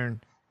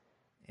intern.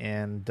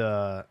 And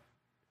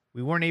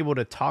we weren't able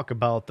to talk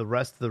about the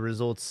rest of the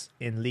results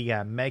in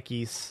Liga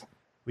MX.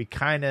 We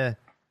kind of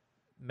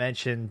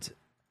mentioned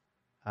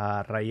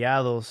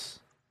Rayados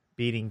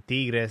beating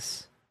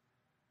Tigres.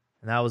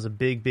 And that was a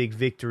big, big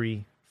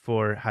victory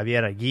for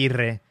Javier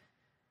Aguirre.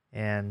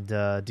 And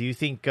do you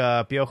think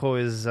Piojo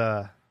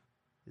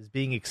is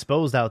being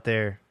exposed out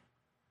there?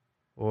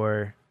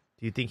 Or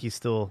do you think he's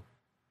still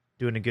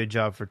doing a good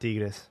job for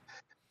Tigres?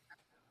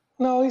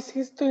 No,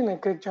 he's doing a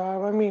good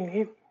job. I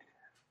mean,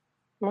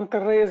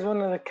 Monterrey is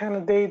one of the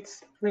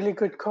candidates. Really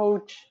good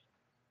coach.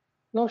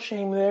 No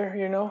shame there,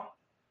 you know.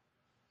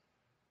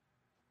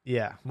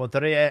 Yeah,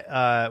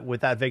 Monterrey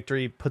with that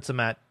victory puts them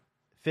at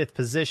 5th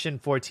position,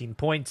 14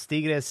 points.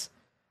 Tigres,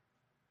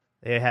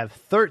 they have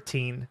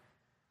 13,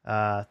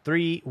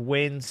 3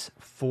 wins,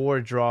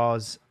 4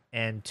 draws,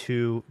 and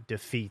 2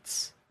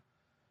 defeats.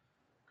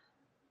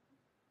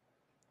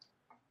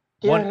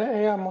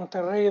 Yeah,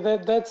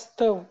 Monterrey. That's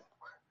the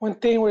one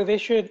thing where they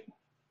should.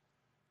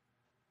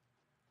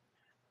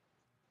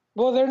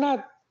 Well, they're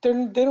not.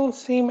 They don't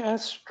seem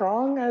as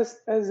strong as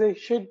they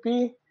should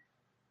be,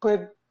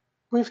 but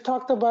we've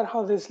talked about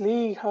how this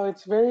league, how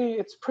it's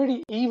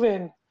pretty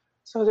even.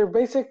 So they're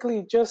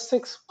basically just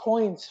 6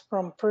 points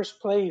from first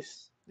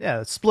place.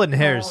 Yeah, it's splitting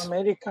hairs.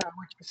 America,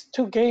 which is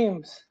 2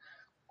 games.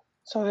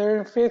 So they're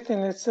in 5th,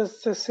 and it's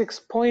just 6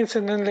 points,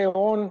 and then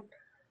León,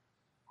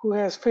 who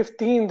has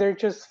 15, they're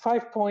just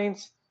 5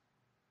 points.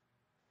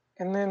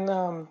 And then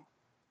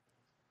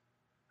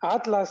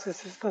Atlas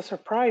is just a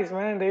surprise,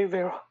 man.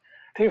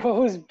 They've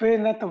always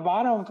been at the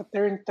bottom, but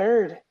they're in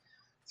 3rd.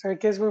 So I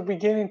guess we're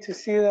beginning to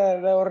see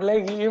the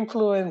Orlegui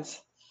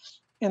influence,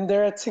 and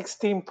they're at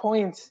 16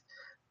 points.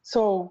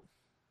 So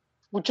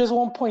with just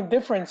 1 point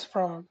difference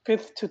from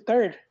 5th to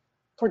 3rd,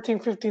 14,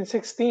 15,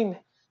 16.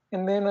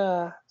 And then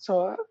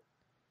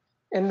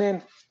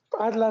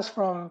Atlas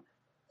from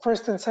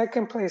 1st and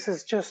 2nd place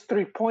is just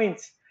 3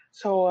 points.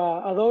 So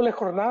a doble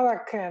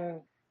jornada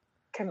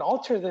can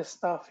alter this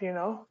stuff, you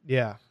know?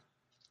 Yeah.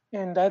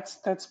 And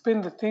that's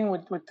been the thing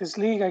with this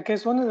league. I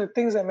guess one of the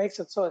things that makes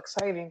it so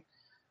exciting,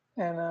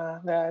 and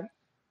that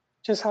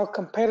just how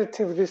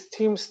competitive these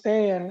teams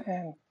stay,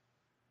 and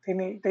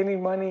they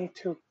need money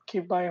to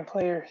keep buying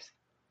players.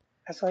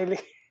 That's why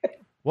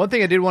one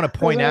thing I did want to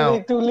point out.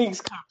 They do leagues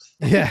cups.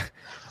 Yeah.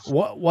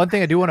 One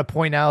thing I do want to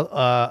point out,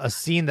 a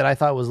scene that I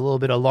thought was a little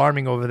bit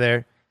alarming over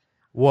there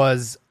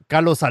was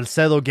Carlos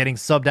Salcedo getting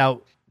subbed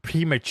out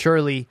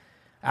prematurely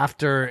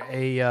after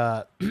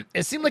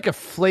it seemed like a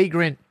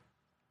flagrant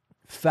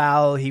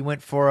foul. He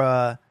went for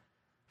a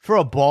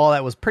ball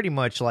that was pretty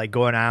much like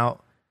going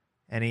out,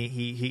 and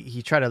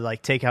he tried to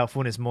like take out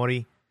Funes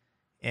Mori.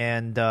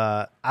 And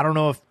I don't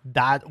know if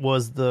that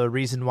was the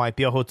reason why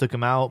Piojo took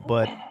him out,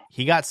 but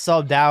he got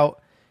subbed out.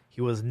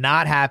 He was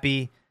not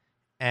happy,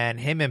 and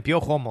him and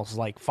Piojo almost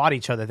like fought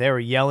each other. They were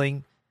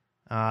yelling.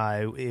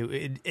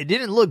 It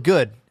didn't look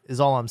good, is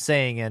all I'm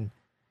saying. And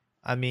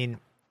I mean,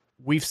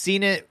 we've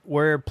seen it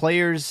where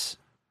players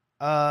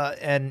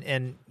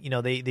and you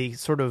know they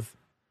sort of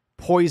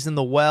poison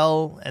the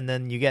well, and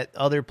then you get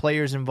other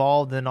players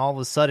involved, and all of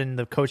a sudden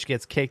the coach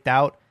gets kicked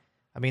out.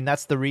 I mean,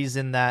 that's the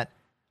reason that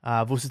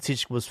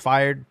Vucetich was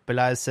fired.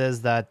 Peláez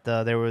says that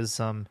there was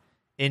some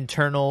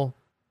internal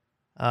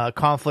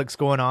conflicts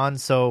going on.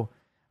 So,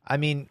 I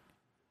mean,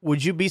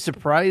 would you be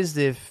surprised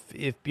if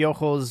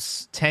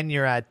Piojo's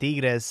tenure at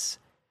Tigres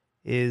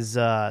is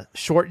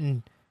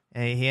shortened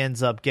and he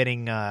ends up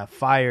getting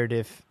fired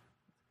if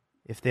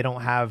they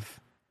don't have,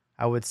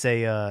 I would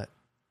say, a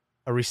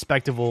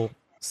respectable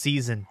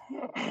season?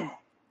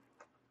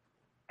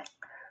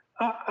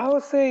 I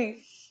would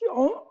say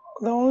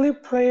the only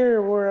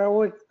player where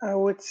I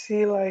would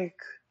see like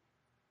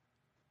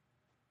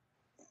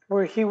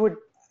where he would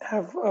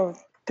have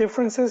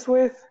differences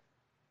with,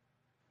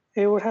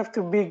 it would have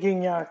to be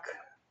Gignac.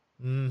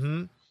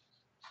 Mm-hmm.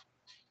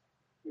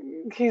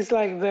 He's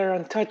like their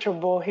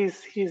untouchable.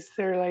 He's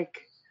their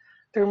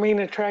main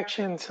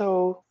attraction.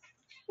 So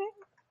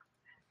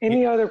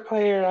any other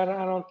player, I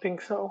don't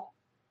think so.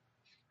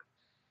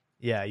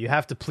 Yeah, you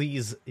have to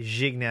please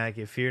Gignac.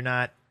 If you're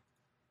not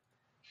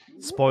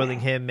spoiling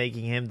him,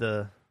 making him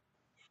the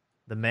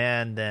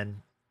man,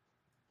 then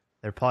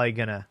they're probably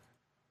gonna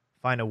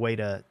find a way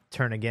to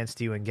turn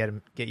against you and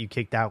get you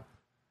kicked out.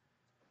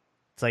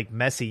 It's like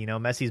Messi, you know.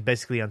 Messi's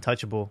basically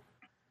untouchable.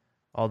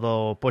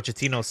 Although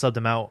Pochettino subbed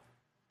him out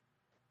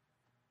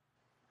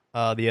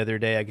the other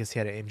day. I guess he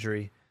had an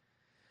injury.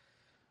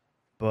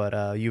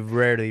 But you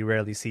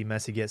rarely see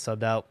Messi get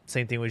subbed out.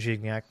 Same thing with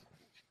Gignac.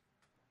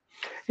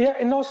 Yeah,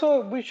 and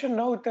also we should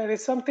note that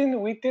it's something that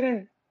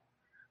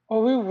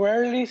we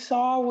rarely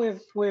saw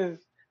with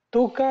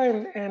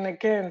Tuca, and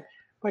again,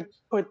 but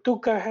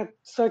Tuca had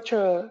such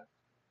a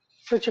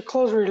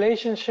close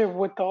relationship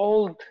with the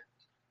old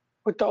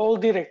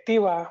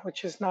directiva,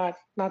 which is not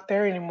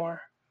there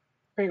anymore.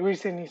 Big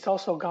reason he's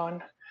also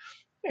gone,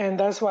 and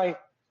that's why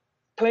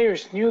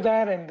players knew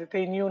that, and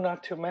they knew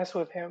not to mess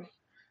with him.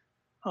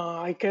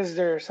 I guess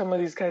some of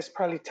these guys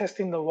probably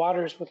testing the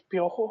waters with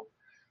Piojo.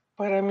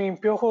 But I mean,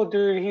 Piojo,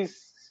 dude,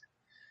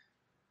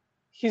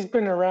 he's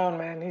been around,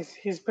 man.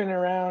 He's been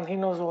around. He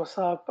knows what's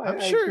up. I'm I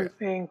do sure.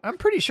 think, I'm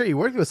pretty sure you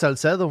worked with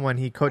Salcedo when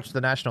he coached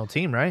the national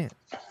team, right?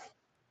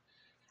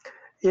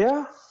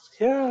 yeah,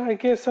 yeah. I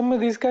guess some of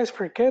these guys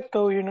forget,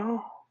 though. You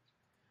know,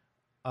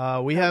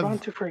 We they're bound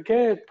have to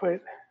forget.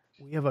 But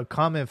a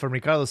comment from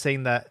Ricardo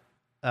saying that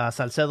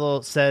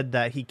Salcedo said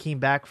that he came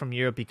back from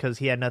Europe because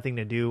he had nothing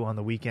to do on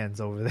the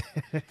weekends over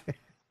there.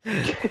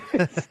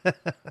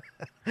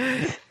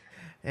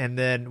 And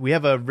then we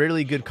have a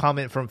really good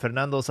comment from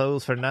Fernando.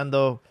 Saludos,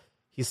 Fernando.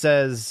 He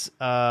says,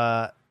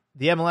 the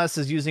MLS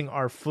is using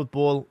our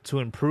football to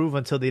improve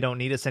until they don't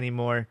need us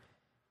anymore.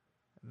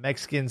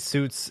 Mexican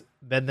suits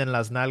venden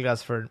las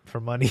nalgas for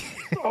money.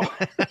 oh,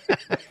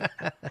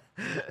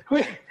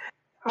 wait,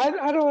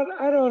 I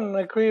don't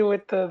agree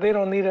with they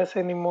don't need us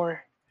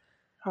anymore.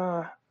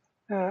 Uh,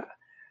 uh,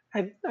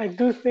 I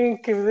do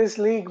think if this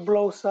league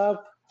blows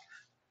up,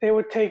 they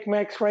would take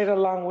Mex right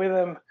along with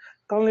them.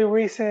 The only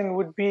reason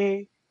would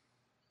be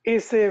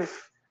is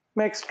if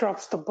Mex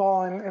drops the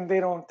ball and they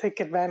don't take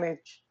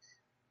advantage,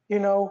 you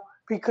know,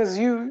 because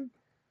you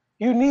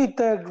need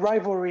that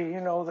rivalry,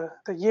 you know,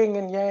 the yin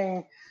and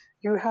yang.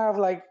 You have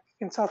like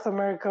in South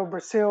America,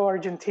 Brazil,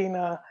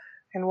 Argentina,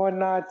 and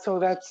whatnot. So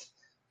that's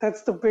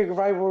the big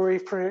rivalry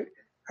for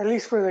at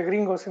least for the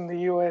gringos in the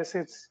U.S.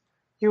 It's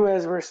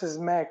U.S. versus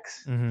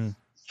Mex. Mm-hmm.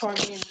 So I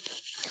mean,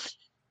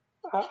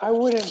 I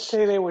wouldn't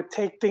say they would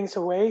take things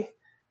away.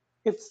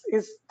 It's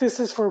this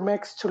is for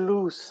Mex to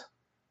lose.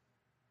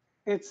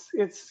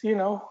 It's you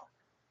know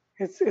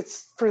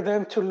it's for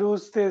them to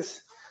lose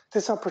this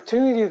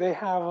opportunity they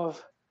have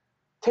of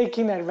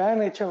taking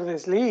advantage of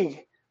this league,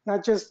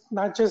 not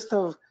just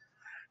of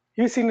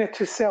using it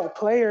to sell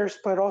players,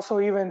 but also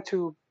even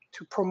to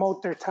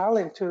promote their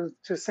talent,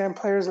 to send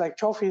players like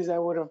trophies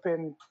that would have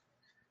been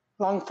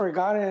long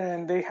forgotten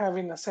and they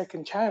having a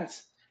second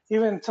chance.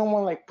 Even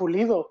someone like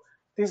Pulido,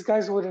 these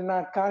guys would have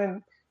not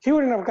gotten. He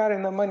wouldn't have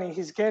gotten the money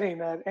he's getting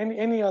at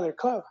any other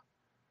club.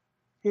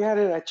 He had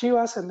it at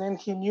Chivas, and then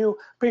he knew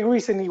big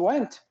reason he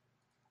went.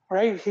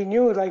 Right, he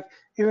knew like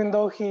even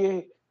though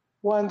he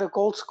won the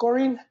goal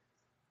scoring,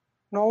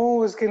 no one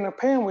was gonna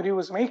pay him what he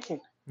was making.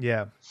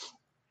 Yeah.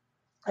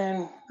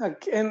 And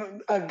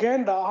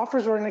again, the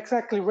offers weren't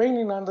exactly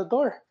raining on the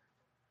door.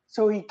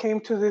 So he came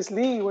to this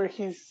league where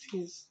he's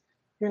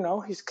you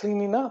know he's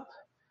cleaning up,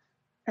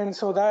 and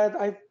so that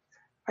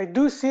I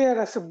do see it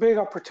as a big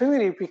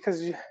opportunity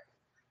because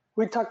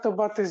we talked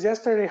about this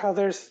yesterday how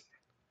there's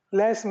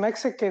less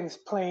Mexicans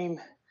playing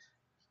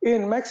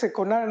in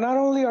Mexico. Not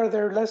only are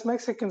there less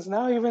Mexicans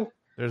now, even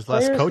There's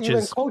less players, even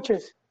coaches.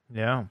 coaches.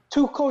 Yeah.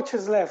 2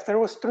 coaches left. There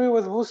was 3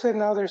 with Buse.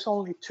 Now there's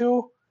only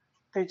 2.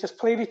 They just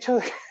played each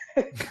other.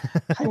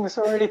 I was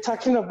already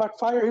talking about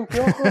firing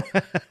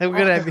Piojo. We're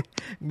gonna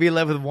be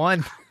left with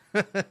one.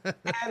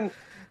 And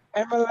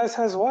MLS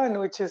has one,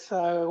 which is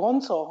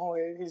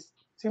Gonzo. He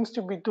seems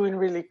to be doing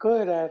really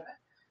good at,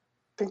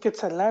 I think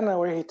it's Atlanta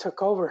where he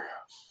took over.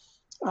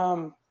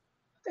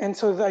 And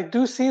so I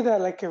do see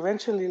that, like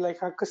eventually,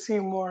 like I could see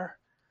more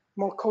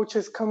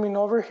coaches coming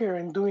over here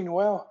and doing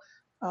well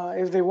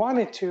if they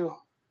wanted to,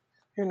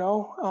 you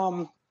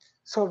know.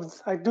 So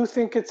I do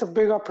think it's a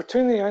big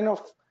opportunity. I know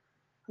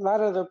a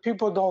lot of the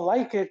people don't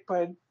like it,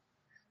 but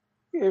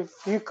if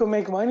you could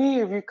make money,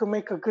 if you could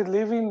make a good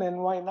living, then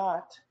why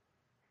not?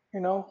 You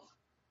know,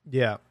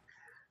 Yeah.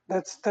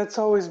 that's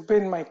always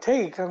been my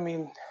take. I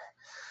mean,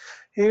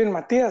 even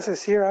Matias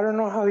is here. I don't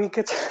know how he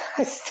gets.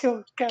 I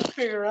still can't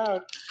figure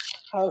out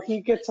how he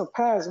gets a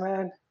pass,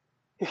 man.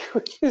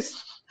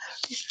 His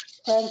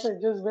fans are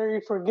just very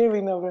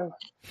forgiving of him.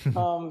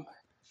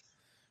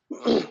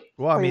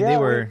 Well, I mean,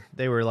 Yeah,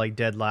 they were like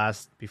dead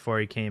last before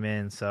he came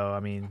in, so I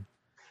mean,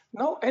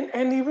 no,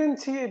 and even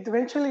see,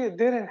 eventually it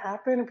didn't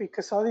happen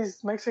because all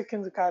these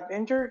Mexicans got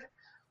injured.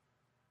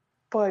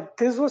 But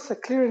this was a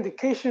clear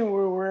indication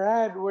where we're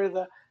at, where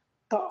the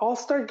All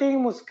Star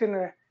game was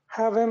gonna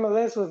have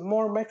MLS with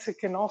more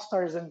Mexican All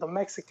Stars than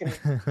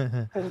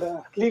than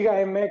the Liga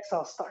MX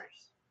All Stars,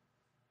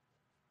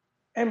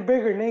 and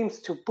bigger names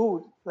to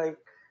boot, like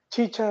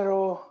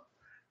Chicharo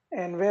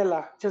and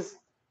Vela. Just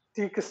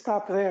you could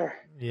stop there.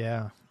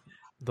 yeah,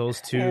 those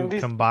And two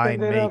these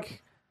combined ended up.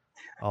 make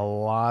a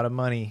lot of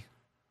money.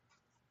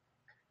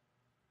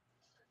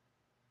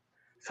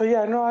 So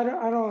yeah, no, I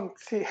don't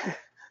see,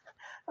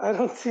 I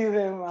don't see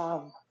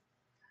them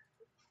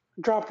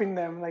dropping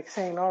them, like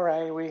saying, "All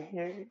right,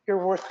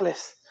 you're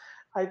worthless."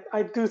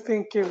 I do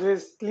think if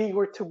this league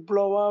were to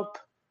blow up,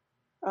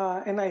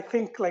 and I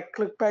think like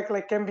look back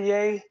like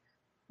NBA,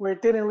 where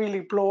it didn't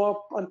really blow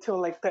up until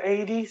like the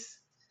 80s.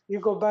 You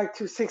go back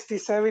to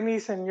 60s,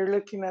 70s, and you're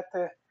looking at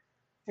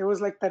it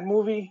was like that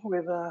movie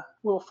with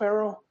Will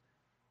Ferrell.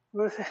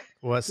 What,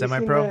 You seen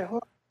semi-pro? the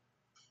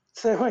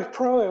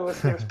semi-pro?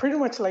 It was pretty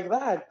much like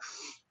that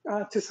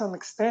to some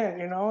extent,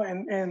 you know,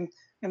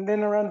 and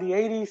then around the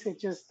 80s, it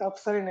just all of a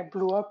sudden it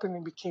blew up and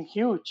it became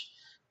huge,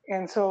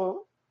 and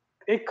so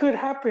it could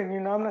happen. You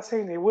know, I'm not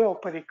saying it will,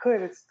 but it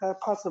could. It's that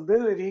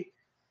possibility.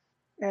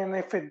 And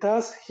if it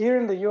does here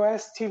in the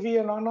U.S., TV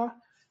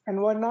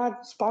and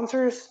whatnot,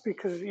 sponsors,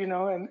 because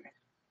and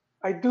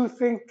I do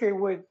think it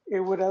would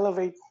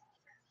elevate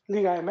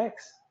Liga MX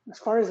as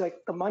far as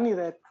like the money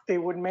that they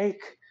would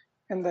make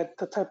and that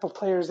the type of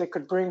players they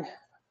could bring.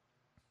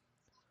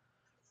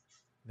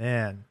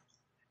 Man,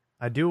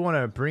 I do want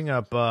to bring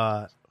up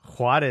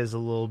Juarez a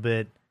little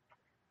bit.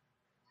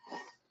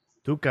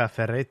 Tuca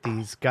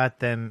Ferretti's got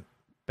them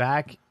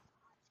back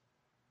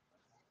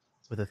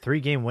with a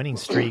 3-game winning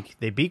streak.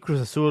 They beat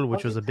Cruz Azul,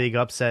 which was a big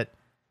upset.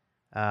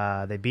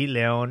 They beat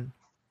León.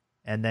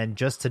 And then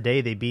just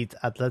today, they beat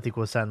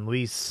Atlético San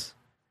Luis.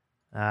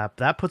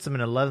 That puts them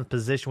in 11th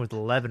position with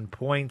 11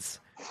 points.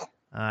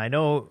 I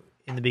know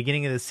in the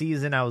beginning of the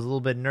season, I was a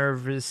little bit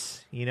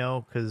nervous,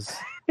 because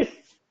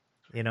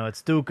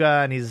it's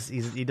Tuca, and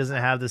he doesn't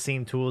have the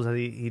same tools that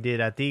he did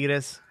at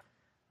Tigres.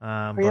 He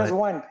has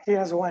one.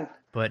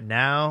 But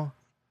now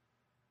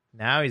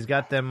he's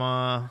got them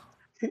on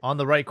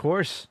the right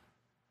course.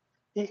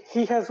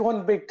 He has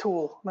one big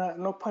tool,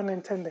 no pun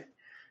intended.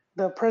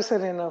 The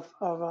president of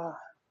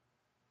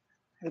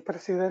el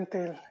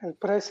presidente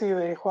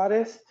de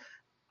Juárez,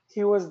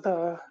 he was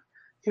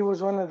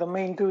one of the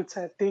main dudes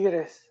at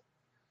Tigres.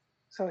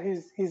 So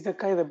he's the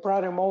guy that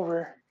brought him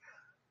over,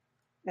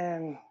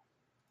 and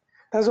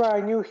that's why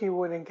I knew he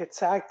wouldn't get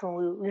sacked when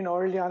we,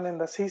 early on in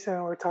the season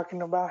we were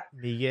talking about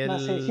Miguel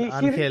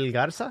Ángel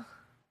Garza.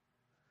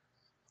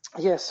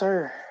 Yes,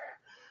 sir.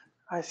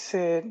 I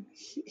said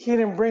he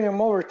didn't bring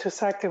him over to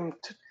sack him,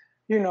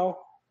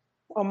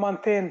 a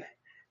month in.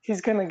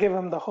 He's gonna give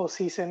him the whole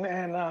season,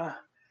 but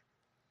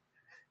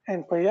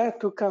yeah,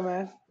 Tuca,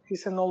 man,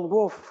 he's an old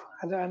wolf.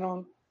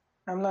 I'm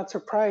not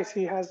surprised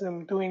he has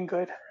him doing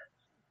good.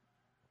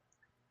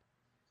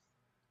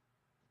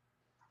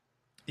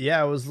 Yeah,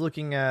 I was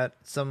looking at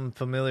some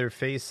familiar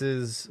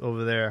faces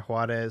over there.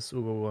 Juarez,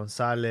 Hugo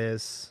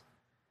Gonzalez.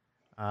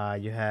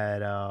 You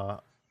had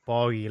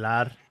Paul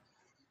Aguilar.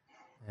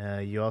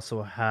 You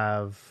also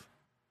have...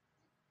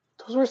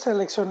 Those were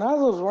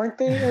seleccionados, weren't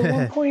they, at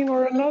one point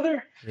or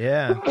another?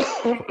 Yeah.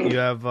 You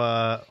have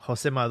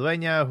Jose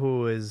Madueña,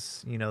 who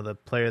is, the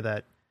player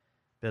that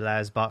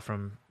Peláez bought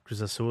from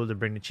Cruz Azul to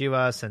bring to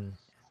Chivas and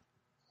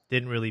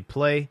didn't really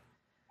play.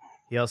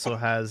 He also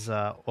has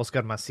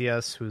Oscar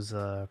Macias, who's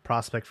a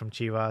prospect from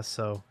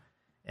Chivas.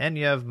 And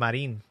you have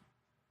Marin,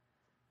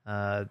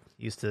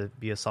 used to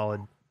be a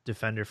solid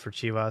defender for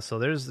Chivas. So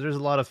there's a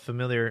lot of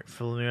familiar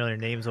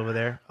names over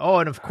there. Oh,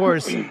 and of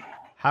course,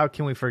 how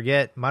can we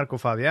forget Marco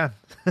Fabian?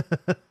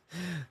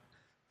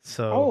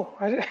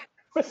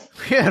 We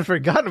had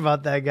forgotten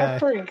about that guy. I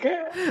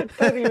forget. I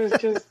thought he was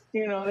just,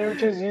 they were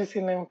just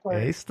using him for.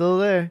 Yeah, he's still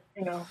there.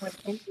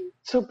 With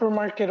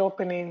supermarket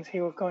openings,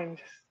 he would go and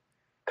just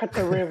cut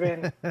the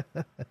ribbon,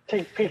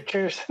 take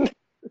pictures, and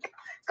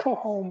go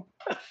home.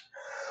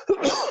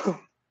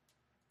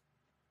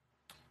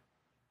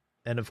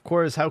 And of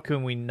course, how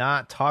can we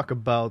not talk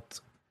about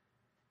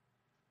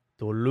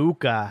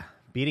Toluca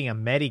beating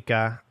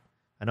America?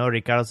 I know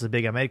Ricardo's a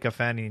big America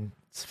fan, and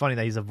it's funny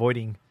that he's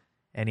avoiding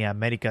any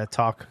America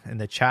talk in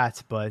the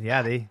chat. But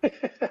yeah, they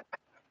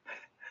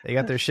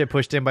got their shit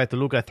pushed in by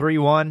Toluca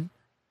 3-1.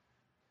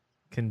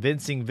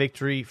 Convincing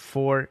victory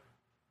for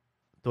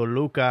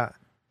Toluca.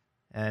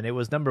 And it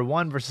was number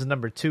 1 versus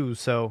number 2.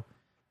 So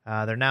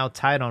they're now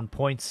tied on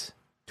points,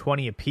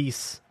 20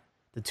 apiece.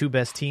 The two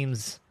best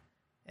teams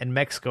in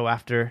Mexico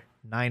after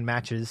 9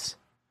 matches.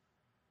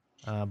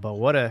 But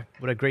what a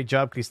great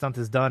job Cristante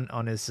has done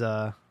on his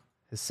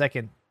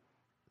second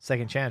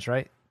chance,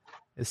 right?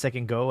 His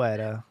second go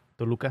at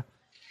Toluca.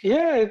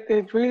 Yeah,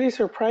 it really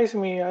surprised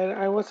me.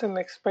 I wasn't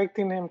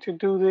expecting him to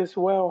do this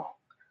well,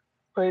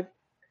 but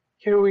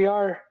here we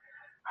are,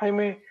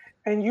 Jaime.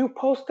 And you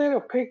posted a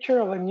picture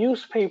of a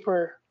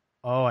newspaper.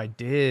 Oh, I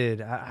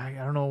did. I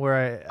don't know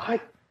where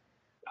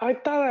I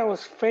thought that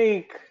was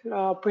fake,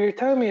 but you're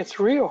telling me it's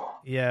real.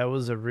 Yeah, it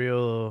was a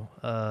real,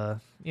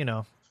 not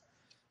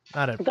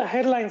a... The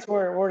headlines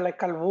were like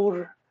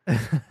albur, I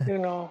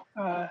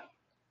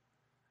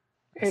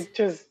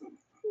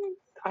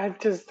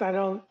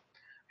don't,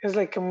 it's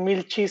like a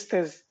mil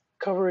chistes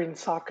covering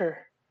soccer.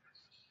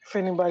 If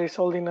anybody's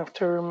old enough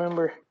to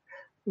remember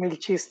mil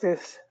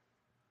chistes.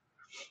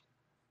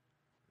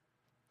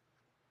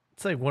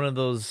 It's like one of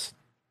those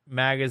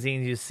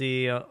magazines you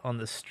see on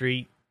the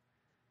street.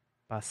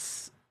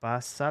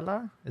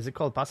 Pásala? Is it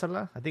called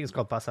Pásala? I think it's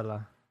called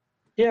Pásala.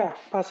 Yeah,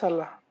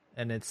 Pásala.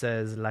 And it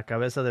says La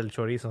cabeza del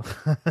chorizo.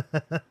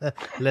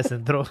 Les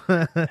entró.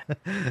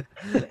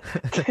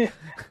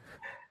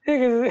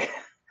 Yeah,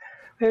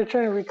 they're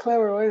trying to be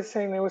clever. I was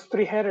saying there was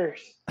 3 headers.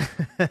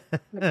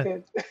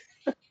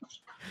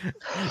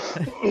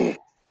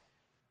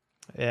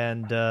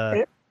 And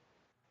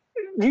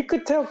you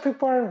could tell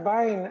people aren't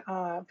buying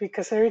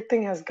because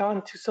everything has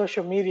gone to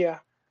social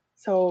media.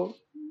 So,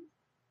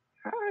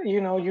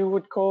 you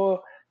would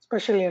go,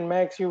 especially in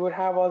Mex, you would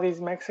have all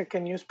these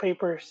Mexican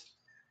newspapers,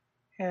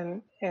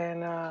 and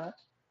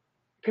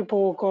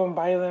people will go and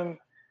buy them,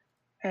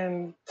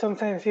 and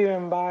sometimes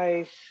even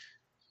buy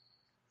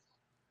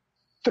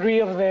three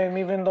of them,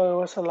 even though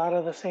it was a lot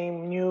of the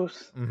same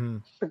news, Mm-hmm.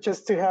 but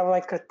just to have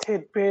like a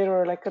tidbit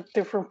or like a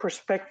different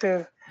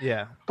perspective.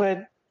 Yeah.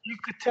 But you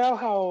could tell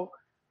how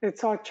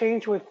it's all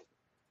changed with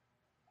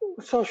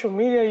social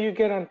media. You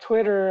get on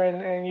Twitter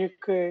and you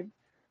could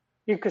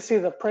see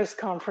the press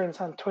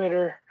conference on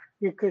Twitter.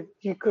 You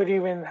could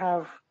even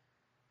have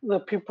the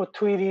people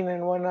tweeting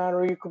and whatnot,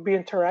 or you could be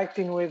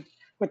interacting with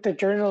the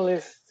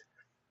journalists.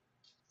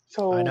 I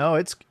So know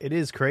it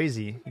is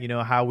crazy, you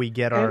know, how we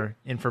get and our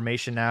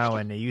information now,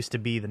 and it used to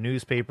be the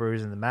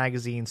newspapers and the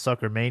magazines.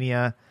 Soccer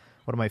Mania,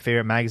 one of my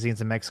favorite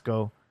magazines in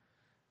Mexico.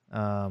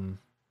 Um,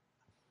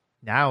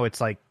 Now it's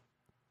like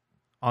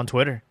on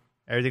Twitter.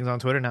 Everything's on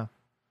Twitter now.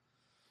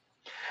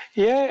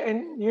 yeah,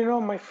 and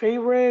my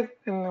favorite,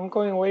 and I'm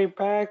going way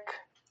back.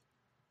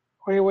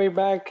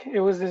 It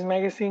was this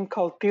magazine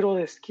called Tiro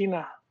de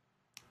Esquina,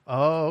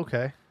 Oh,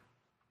 okay.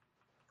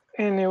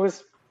 and it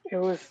was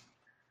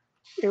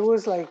it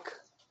was like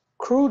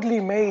crudely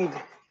made.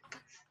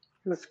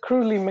 It was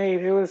crudely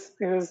made. It was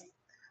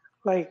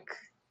like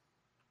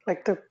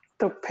like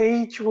the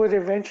page would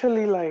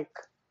eventually like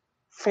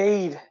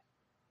fade.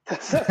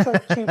 That's how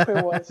cheap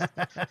it was.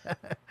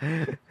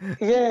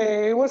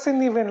 Yeah, it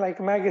wasn't even like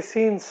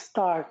magazine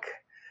stock.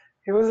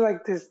 It was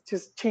like this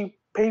just cheap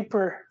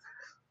paper,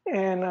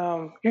 and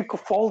you could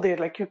fold it.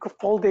 Like you could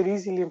fold it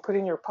easily and put it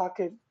in your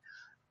pocket.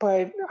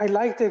 But I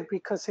liked it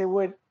because it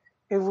would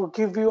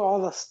give you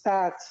all the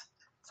stats.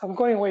 So I'm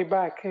going way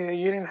back.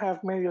 You didn't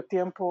have medio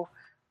tiempo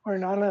or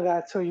none of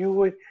that. So it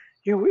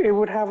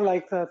would have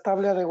like the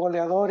tabla de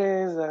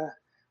goleadores,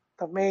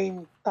 the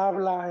main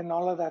tabla, and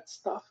all of that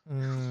stuff.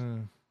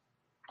 Mm.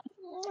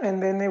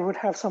 And then they would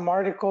have some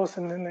articles,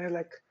 and then they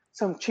like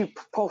some cheap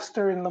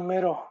poster in the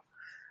middle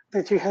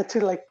that you had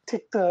to like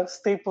take the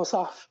staples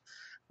off.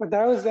 But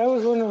that was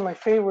one of my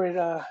favorite.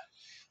 I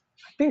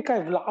think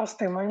I've lost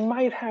them. I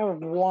might have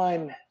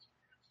one,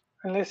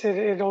 unless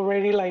it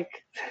already like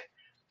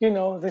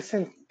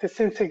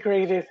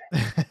disintegrated.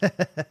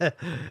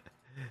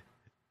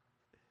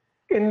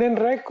 And then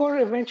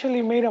Record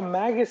eventually made a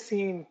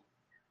magazine.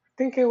 I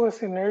think it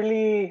was in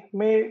early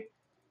May,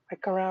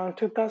 like around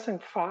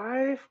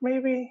 2005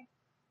 maybe,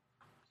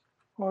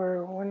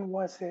 or when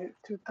was it?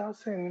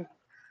 2000,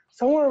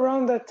 somewhere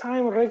around that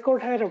time.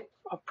 Record had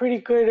a pretty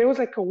good. It was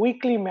like a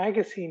weekly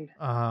magazine.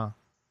 Uh-huh.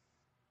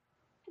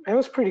 It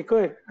was pretty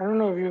good. I don't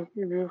know if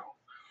you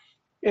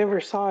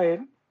ever saw it.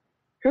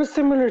 It was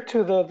similar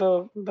to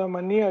the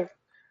Mania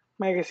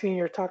magazine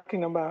you're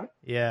talking about.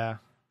 Yeah.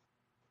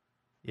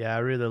 Yeah, I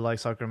really like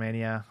Soccer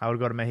Mania. I would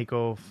go to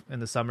Mexico in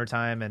the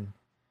summertime, and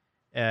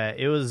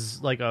it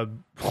was like a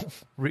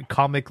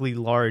comically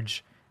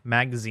large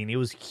magazine. It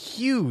was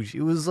huge.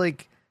 It was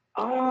like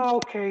Oh,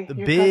 okay. the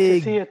You got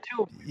to see big, it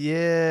too.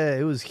 yeah,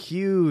 it was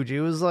huge.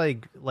 It was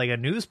like a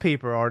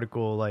newspaper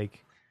article.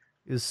 Like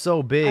it was so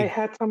I big.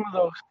 had some of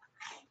those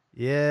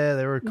Yeah,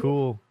 they were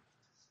cool.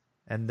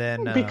 And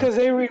then because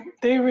they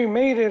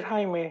remade it,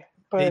 Jaime, they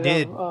but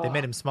did. They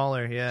made him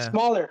smaller. Yeah.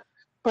 smaller.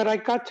 But I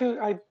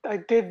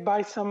did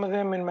buy some of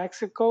them in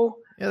Mexico,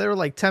 Yeah, they were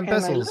like 10 and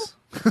pesos.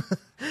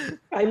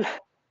 I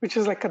which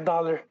is like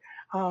 $1.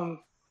 Um,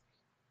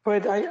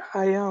 but I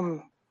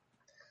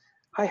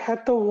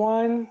had the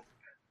one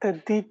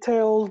that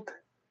detailed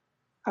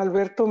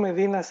Alberto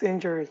Medina's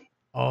injury.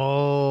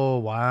 Oh,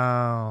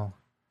 wow.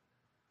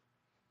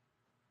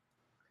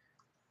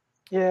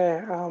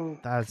 Yeah,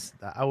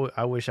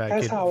 I wish I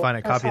that's could how find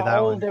a that's copy of how that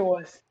old one. it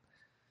was.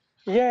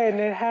 Yeah, and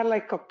it had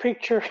like a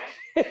picture.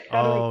 It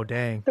had like Oh,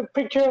 dang. the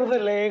picture of the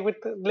leg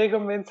with the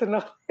ligaments and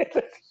all. It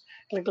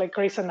looked like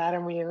Grey's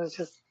Anatomy, and it's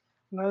just,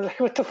 I was like,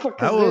 what the fuck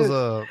That is was this?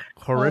 a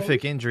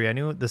horrific injury. I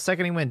knew the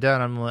second he went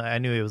down, I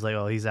knew he was like,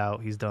 oh, he's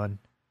out. He's done.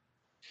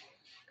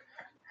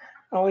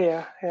 Oh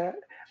yeah, yeah.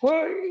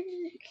 Well,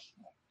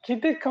 he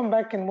did come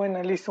back and win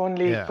at least one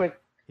league, Yeah. but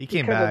He he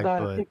came could have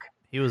back, done. but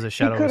he was a He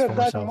shadow of could his have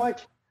former done self.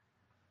 much.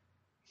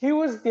 He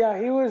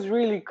was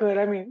really good.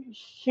 I mean,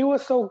 he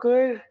was so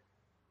good.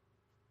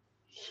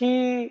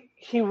 He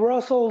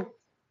wrestled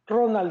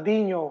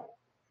Ronaldinho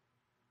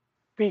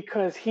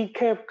because he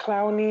kept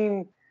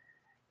clowning.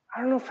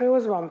 I don't know if it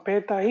was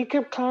Vampeta. He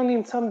kept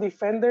clowning some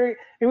defender.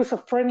 It was a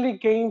friendly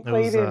game It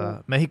played was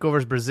in Mexico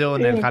versus Brazil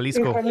and then in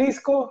Jalisco.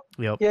 Jalisco.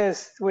 Yep.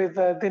 Yes, with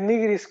the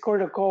Nigri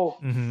scored a goal,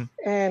 Hmm.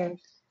 and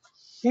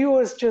he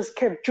was just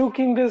kept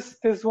juking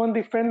this one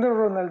defender.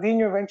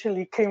 Ronaldinho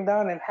eventually came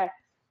down and kicked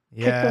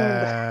him in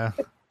the Yeah.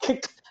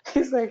 kicked.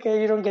 He's like,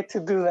 hey, you don't get to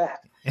do that.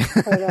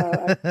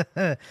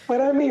 But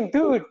I mean,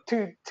 dude,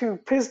 to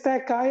piss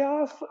that guy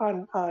off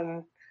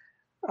on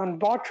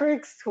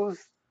Botrix, who's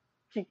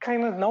he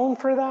kind of known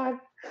for that.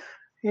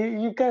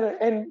 You gotta,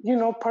 and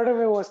part of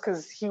it was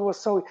because he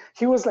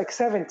was like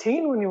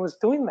 17 when he was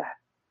doing that.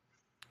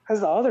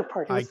 That's the other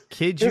part. He I was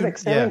kid he was you. like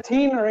Yeah.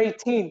 17 or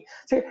 18.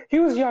 So he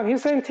was young. He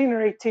was 17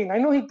 or 18. I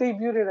know he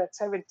debuted at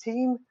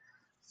 17.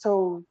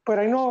 So, but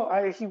I know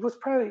he was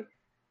probably.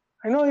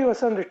 I know he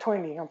was under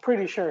 20. I'm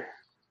pretty sure.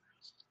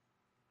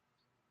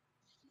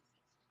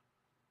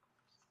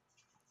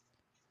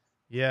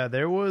 Yeah,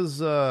 there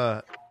was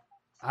I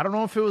don't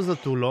know if it was the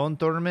Toulon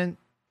tournament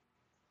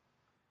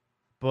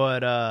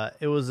but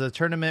it was a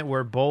tournament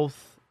where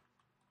both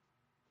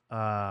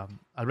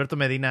Alberto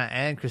Medina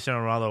and Cristiano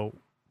Ronaldo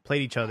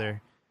played each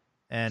other,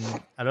 and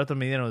Alberto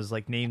Medina was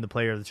like named the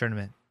player of the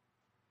tournament.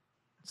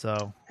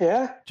 So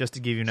Yeah, just to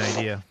give you an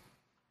idea.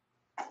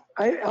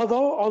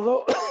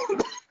 Although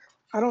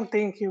I don't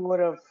think he would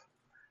have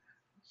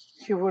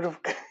he would have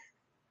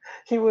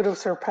he would have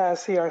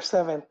surpassed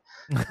CR7,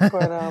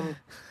 but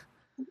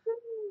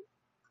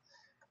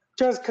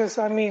just because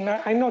I mean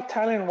I know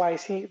talent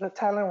wise the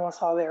talent was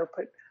all there,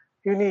 but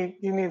you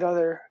need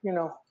other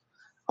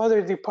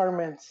other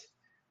departments.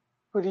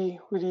 Would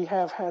he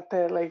have had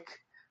that, like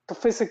the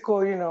physical,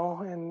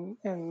 and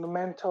the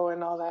mental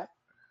and all that?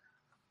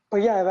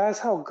 But yeah, that's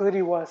how good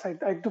he was.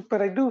 I do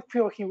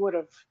feel he would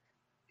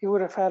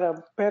have had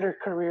a better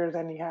career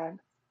than he had.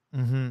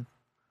 Mm-hmm.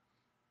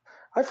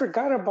 I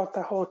forgot about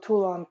the whole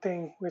Toulon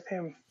thing with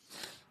him.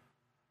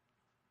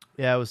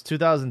 Yeah, it was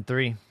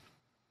 2003.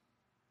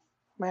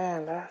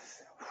 Man,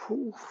 that's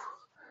whew.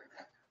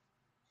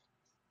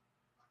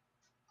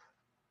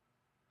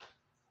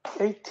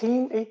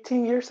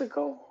 18 years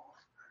ago.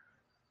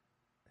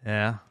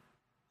 Yeah.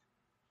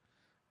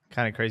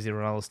 Kind of crazy.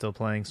 Ronaldo's still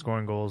playing,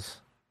 scoring goals.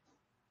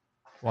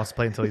 Wants to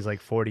play until he's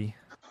like 40.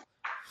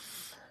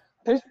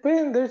 There's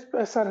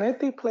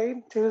Zanetti played.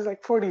 He was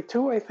like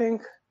 42, I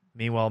think.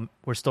 Meanwhile,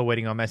 we're still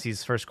waiting on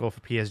Messi's first goal for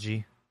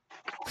PSG.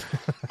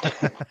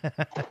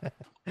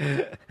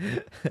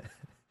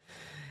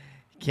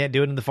 Can't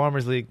do it in the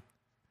Farmers League.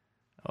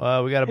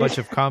 We got a bunch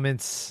of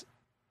comments.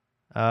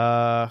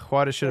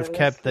 Juarez should have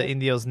kept the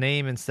Indios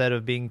name instead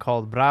of being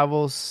called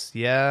Bravos.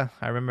 Yeah,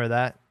 I remember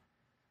that.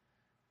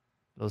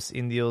 Los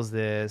Indios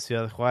de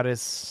Ciudad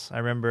Juarez. I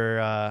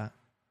remember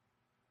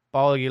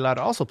Paulo Aguilar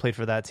also played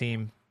for that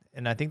team,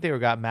 and I think they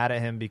got mad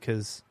at him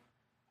because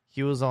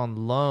he was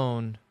on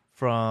loan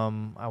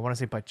from, I want to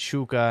say,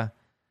 Pachuca,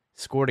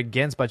 scored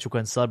against Pachuca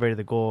and celebrated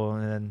the goal,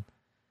 and then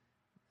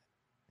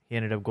he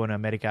ended up going to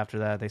America after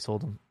that. They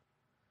sold him.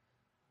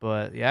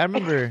 But yeah, I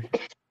remember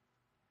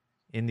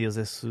Indios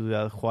de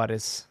Ciudad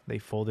Juarez. They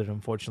folded,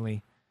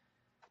 unfortunately.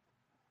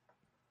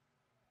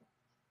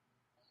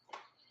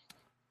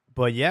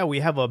 But yeah,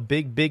 we have a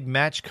big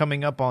match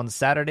coming up on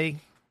Saturday.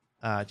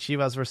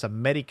 Chivas versus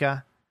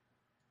America.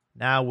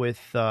 Now with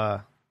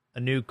a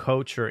new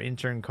coach or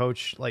intern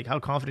coach, like how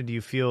confident do you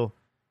feel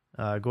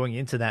going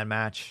into that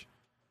match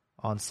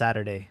on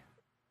Saturday?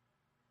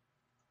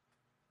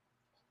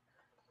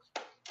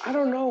 I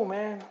don't know,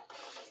 man.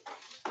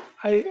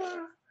 I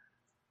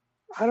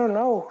don't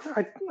know.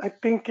 I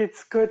think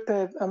it's good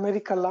that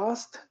America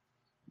lost.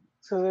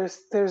 So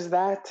there's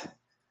that.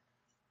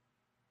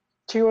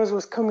 Chivas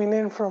was coming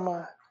in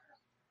from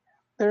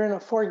they're in a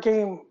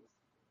 4-game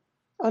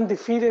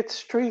undefeated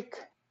streak,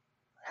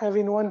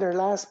 having won their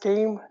last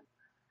game.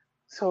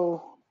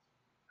 So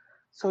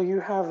you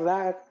have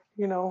that,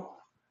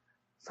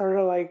 sort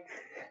of like,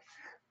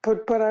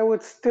 but I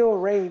would still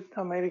rate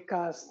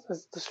America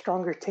as the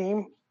stronger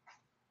team.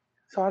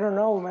 So I don't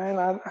know,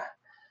 man.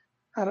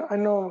 I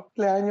know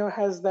Leaño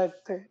has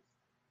that.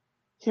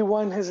 He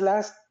won his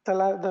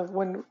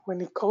when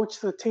he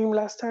coached the team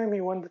last time.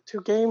 He won the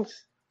 2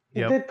 games. He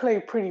did play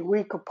pretty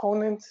weak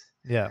opponents.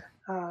 Yeah.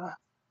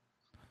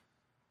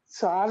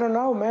 So I don't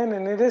know, man.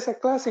 And it is a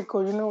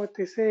clásico. You know what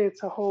they say?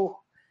 It's a whole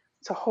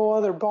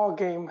other ball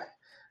game.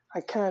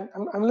 I can't.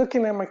 I'm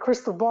looking at my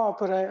crystal ball,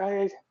 but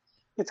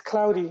it's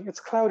cloudy. It's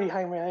cloudy,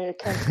 Jaime. I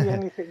can't see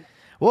anything.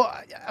 Well,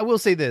 I will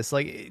say this: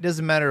 like, it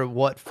doesn't matter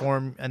what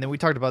form. And then we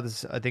talked about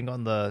this, I think,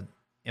 on the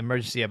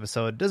emergency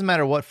episode. It doesn't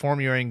matter what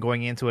form you're in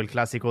going into El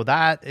Clásico.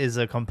 That is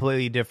a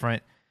completely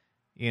different.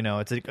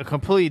 It's a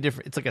completely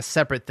different. It's like a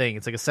separate thing.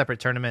 It's like a separate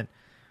tournament.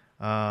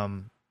 It's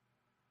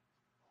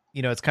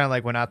kind of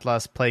like when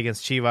Atlas play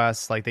against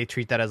Chivas. Like they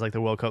treat that as like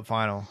the World Cup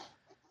final.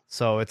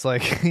 So it's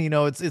like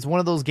it's one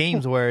of those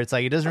games where it's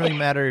like it doesn't really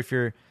matter if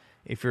you're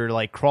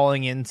like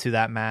crawling into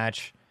that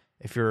match,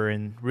 if you're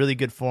in really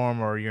good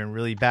form or you're in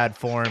really bad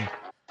form.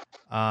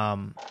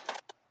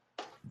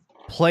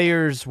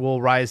 Players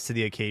will rise to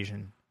the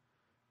occasion.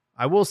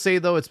 I will say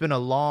though, it's been a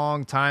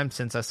long time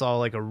since I saw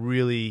like a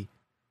really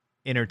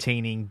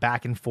entertaining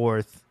back and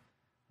forth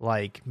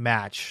like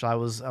match. I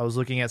was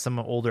looking at some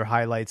older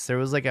highlights. There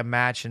was like a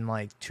match in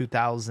like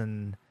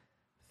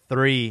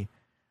 2003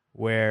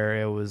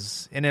 where it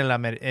was in El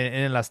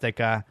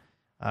Azteca.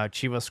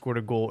 Chivas scored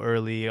a goal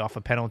early off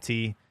a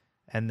penalty,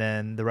 and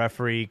then the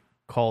referee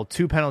called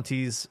 2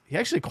 penalties. He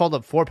actually called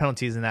up 4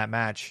 penalties in that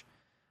match.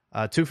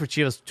 2 for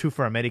Chivas, 2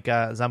 for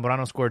America.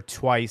 Zamorano scored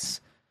twice,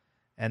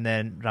 and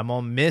then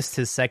Ramon missed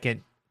his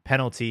second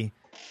penalty.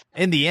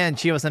 In the end,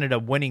 Chivas ended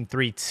up winning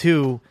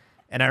 3-2.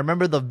 And I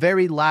remember the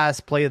very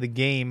last play of the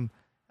game,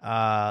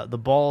 the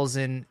ball's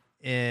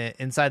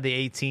inside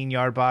the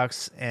 18-yard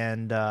box,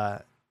 and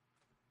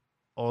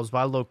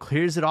Osvaldo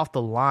clears it off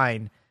the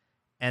line,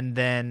 and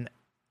then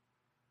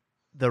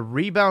the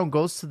rebound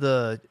goes to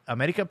the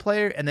America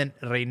player, and then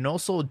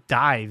Reynoso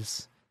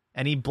dives,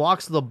 and he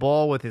blocks the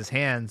ball with his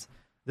hands.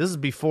 This is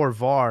before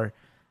VAR,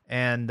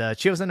 and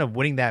Chivas ended up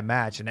winning that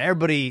match, and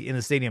everybody in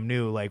the stadium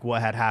knew like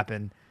what had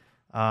happened.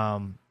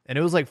 And And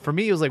it was like, for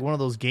me, it was like one of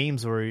those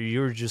games where you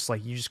were just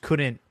like, you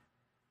couldn't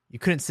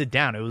sit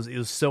down. It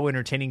was so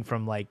entertaining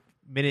from like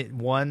minute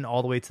 1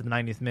 all the way to the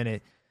 90th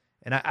minute.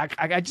 And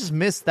I just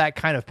missed that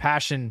kind of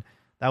passion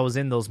that was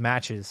in those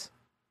matches.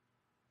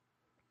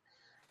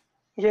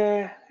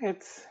 Yeah,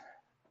 it's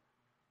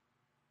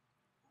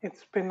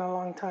been a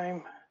long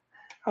time.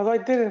 Although I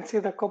didn't see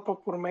the Copa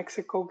por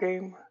Mexico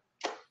game.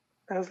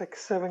 That was like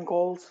 7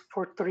 goals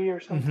for 3 or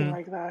something Mm-hmm.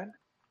 like that.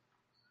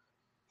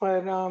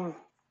 But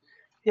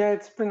yeah,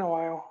 it's been a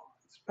while.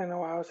 It's been a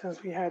while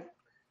since we had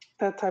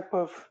that type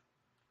of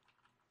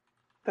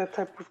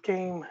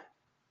game.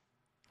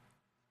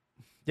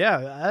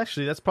 Yeah,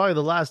 actually, that's probably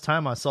the last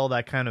time I saw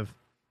that kind of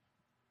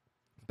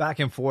back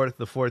and forth,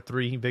 the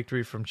 4-3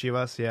 victory from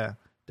Chivas. Yeah,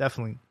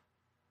 definitely.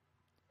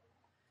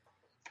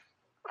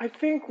 I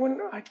think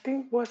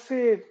was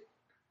it,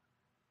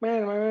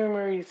 man, my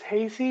memory is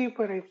hazy,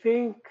 but I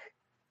think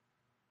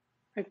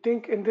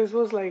and this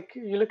was like,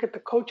 you look at the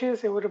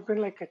coaches, it would have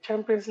been like a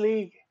Champions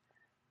League.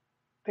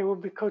 They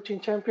would be coaching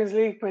Champions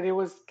League, but it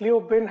was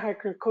Leo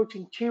Benhacker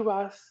coaching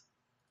Chivas,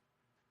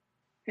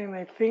 and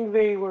I think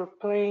they were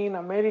playing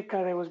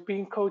America that was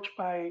being coached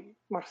by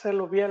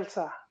Marcelo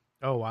Bielsa.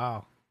 Oh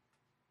wow.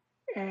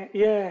 And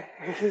yeah,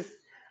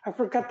 I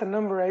forgot the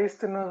number. I used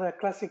to know the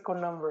Clasico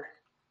number.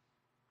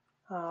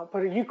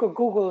 But you could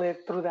Google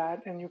it through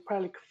that, and you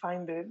probably could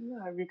find it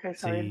if you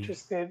guys are See,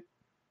 interested.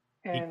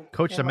 he And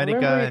coached my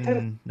America memory tends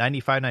in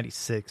 95,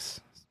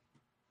 96.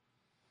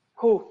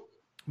 who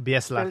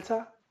Bielsa.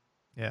 Belsa.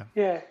 Yeah.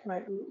 Yeah,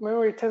 my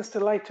memory tends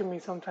to lie to me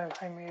sometimes.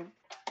 I mean,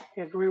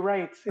 it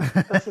rewrites.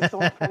 It does its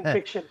own fan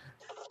fiction.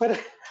 But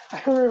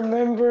I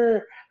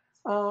remember,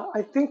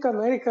 I think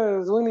America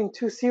was winning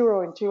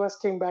 2-0, and Chivas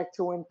came back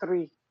to win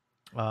 3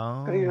 to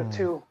Oh.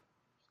 2.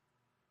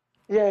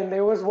 Yeah, and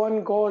there was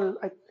one goal.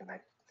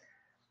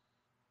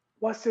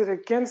 Was it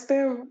against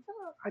them?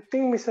 I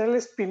think Misael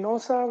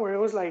Espinosa, where it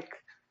was like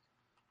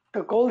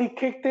the goalie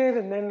kicked it,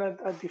 and then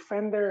a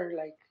defender,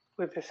 like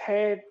with his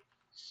head,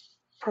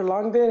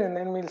 prolonged it, and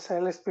then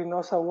Misael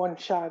Espinosa one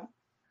shot,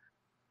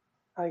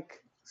 like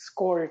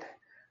scored.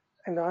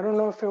 And I don't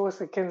know if it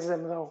was against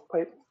them though,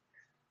 but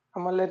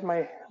I'm gonna let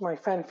my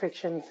fan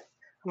fiction.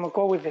 I'm gonna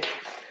go with it.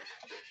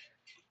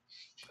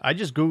 I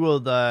just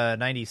Googled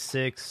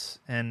 96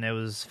 and it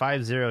was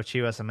 5-0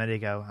 Chivas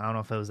America. I don't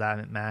know if it was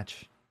that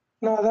match.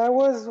 No, that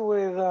was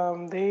with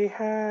they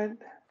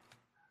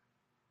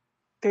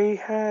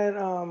had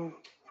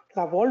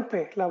La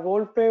Volpe. La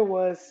Volpe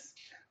was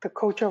the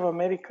coach of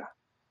America,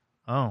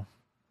 Oh.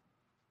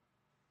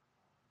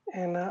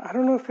 and I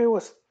don't know if it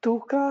was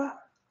Tuca.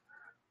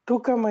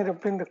 Tuca might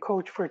have been the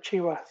coach for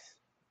Chivas.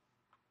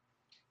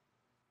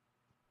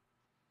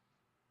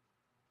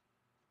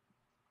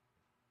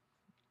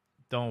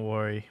 Don't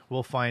worry.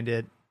 We'll find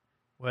it.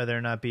 Whether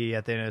or not be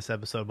at the end of this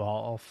episode, but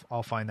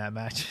I'll find that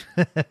match.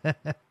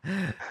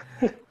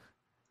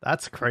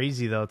 That's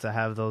crazy though to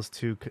have those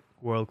two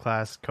world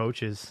class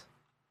coaches.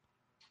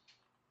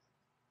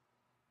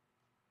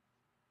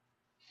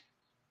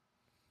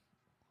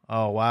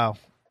 Oh wow!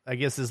 I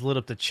guess this lit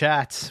up the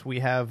chat. We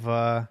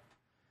have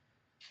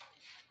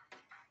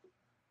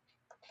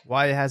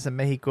why hasn't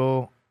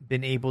Mexico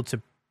been able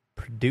to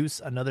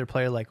produce another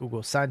player like Hugo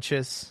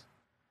Sanchez?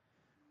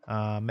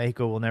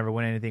 Mexico will never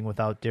win anything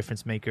without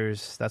difference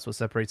makers. That's what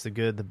separates the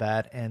good, the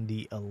bad, and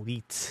the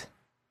elite.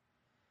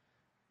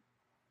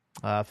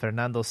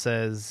 Fernando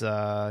says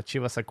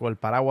Chivas sacó el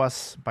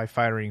paraguas by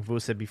firing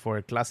Vuse before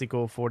el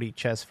clásico. 40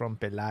 chess from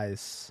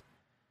Peláez.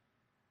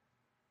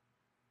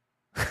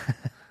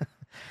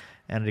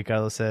 And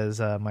Ricardo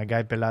says my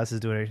guy Peláez is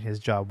doing his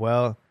job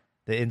well.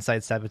 The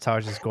inside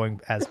sabotage is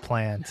going as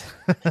planned.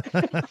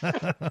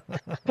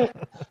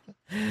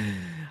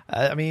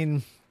 I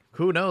mean,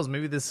 who knows?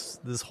 Maybe this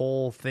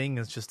whole thing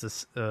is just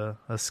a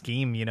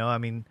scheme. You know, I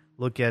mean,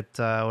 look at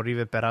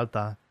Oribe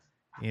Peralta.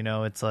 You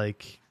know, it's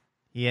like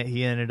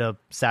he ended up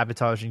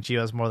sabotaging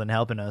Chivas more than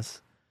helping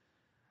us.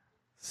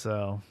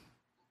 So,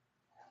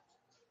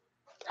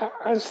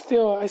 I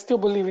still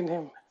believe in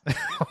him.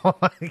 oh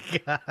my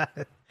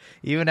god!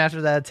 Even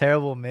after that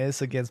terrible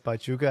miss against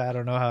Pachuca, I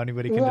don't know how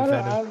anybody can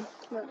defend him.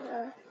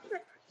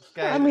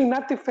 I mean,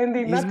 not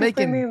defending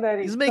that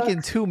he he's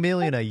making sucks. $2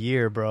 million a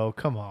year, bro.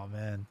 Come on,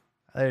 man.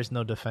 There's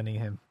no defending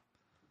him.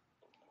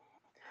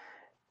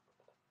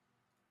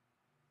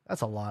 That's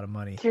a lot of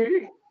money.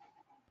 Here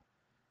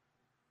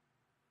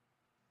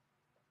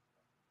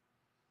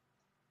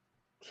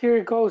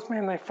it goes,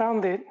 man. I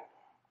found it.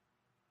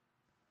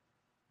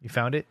 You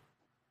found it?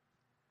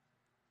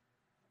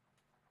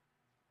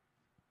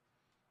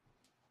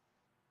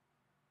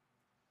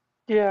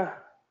 Yeah.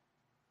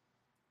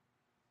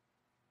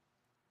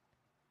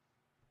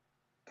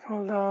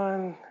 Hold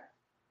on.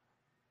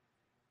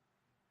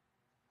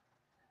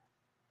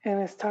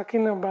 And it's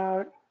talking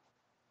about.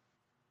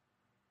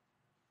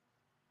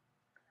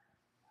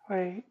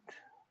 Wait.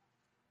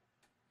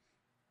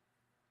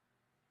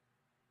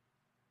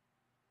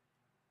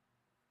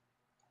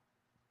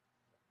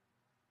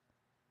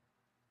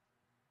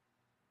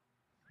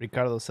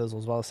 Ricardo says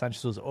Osvaldo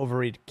Sanchez was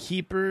overrated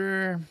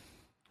keeper.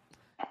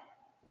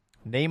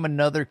 Name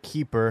another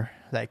keeper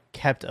that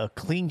kept a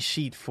clean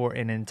sheet for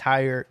an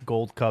entire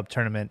Gold Cup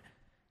tournament.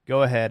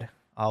 Go ahead.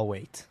 I'll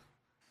wait.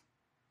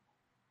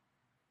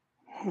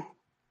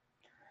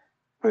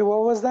 Wait,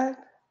 what was that?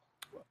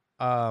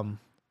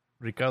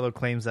 Ricardo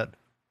claims that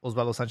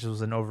Osvaldo Sanchez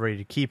was an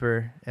overrated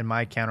keeper, and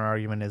my counter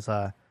argument is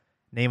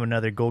name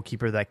another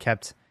goalkeeper that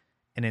kept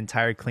an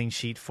entire clean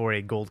sheet for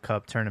a Gold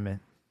Cup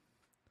tournament.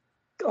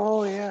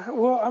 Oh yeah.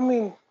 Well, I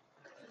mean,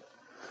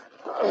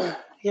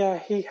 yeah,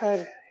 he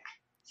had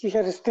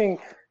his thing,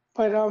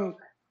 but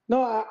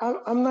no,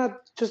 I'm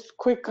not just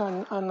quick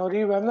on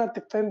Oribe. I'm not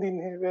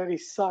defending him that he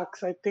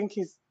sucks. I think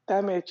he's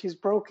damaged. He's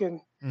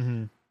broken.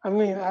 Mm-hmm. I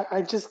mean,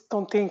 I just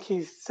don't think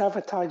he's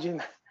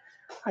sabotaging.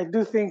 I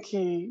do think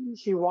he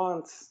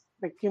wants,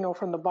 like,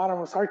 from the bottom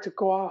of his heart to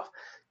go out,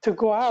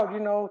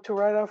 to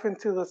ride off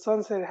into the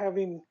sunset,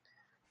 having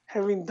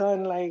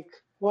done like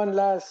one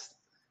last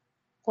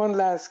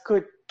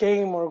good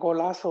game or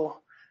golazo,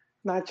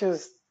 not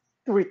just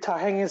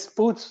hanging his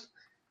boots,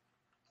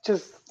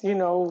 just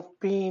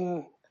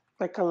being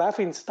like a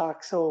laughing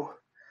stock. So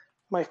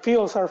my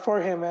feels are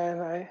for him,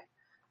 man.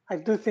 I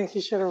do think he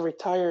should have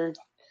retired,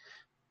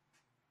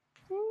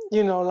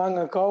 long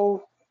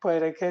ago.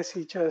 But I guess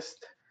he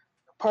just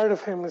part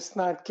of him is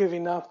not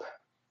giving up.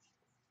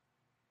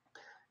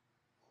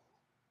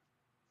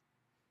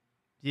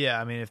 Yeah,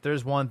 I mean, if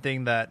there's one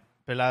thing that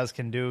Peláez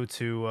can do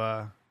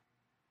to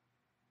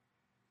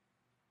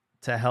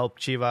help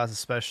Chivas,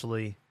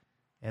 especially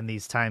in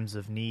these times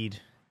of need,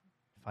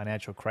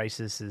 financial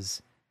crisis,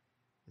 is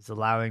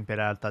allowing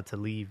Peralta to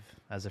leave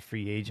as a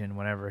free agent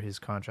whenever his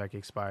contract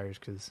expires.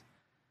 Because,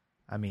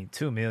 I mean,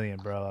 $2 million,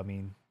 bro. I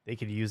mean, they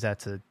could use that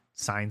to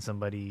sign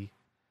somebody,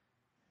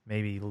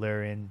 maybe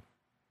lure in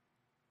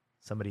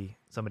somebody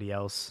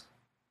else.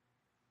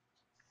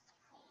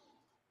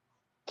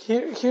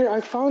 Here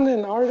I found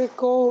an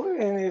article,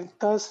 and it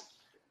does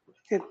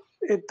it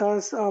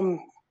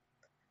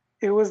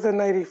was the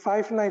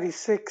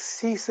 95-96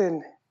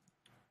 season.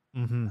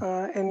 Mm-hmm.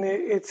 And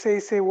it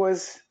says it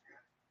was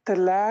the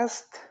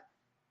last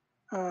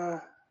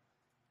it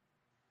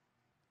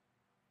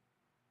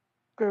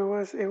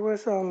was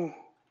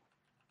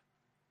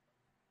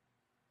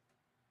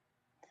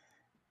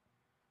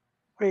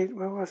wait,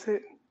 what was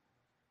it?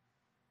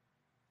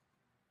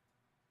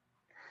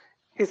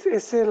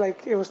 It said,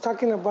 like, it was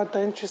talking about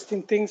the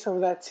interesting things of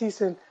that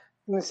season,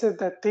 and it said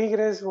that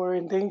Tigres were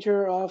in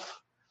danger of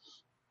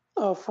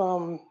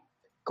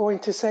going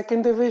to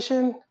second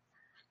division,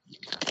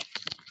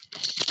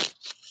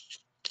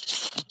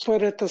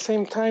 but at the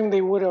same time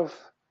they were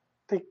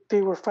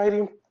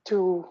fighting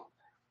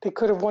they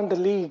could have won the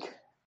league.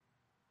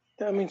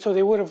 I mean, so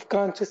they would have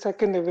gone to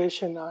second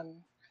division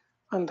on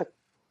the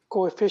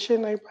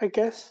coefficient, I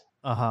guess.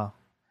 Uh-huh.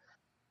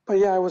 But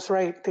yeah, I was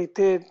right. They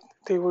did.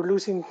 They were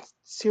losing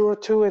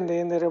 0-2, and they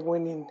ended up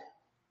winning.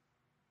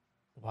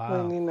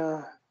 Wow.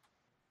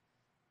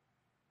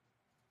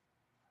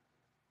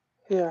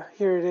 Yeah,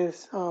 here it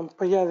is.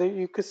 But yeah,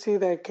 you could see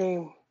that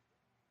game.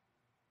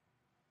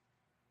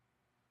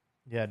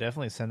 Yeah,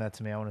 definitely send that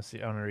to me. I want to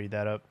read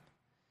that up.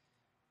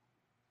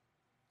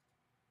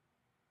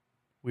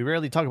 We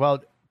rarely talk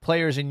about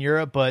players in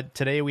Europe, but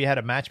today we had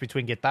a match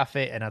between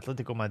Getafe and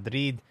Atletico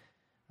Madrid.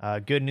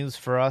 Good news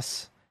for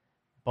us.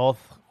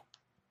 Both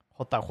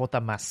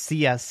JJ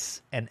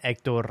Macias and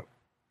Hector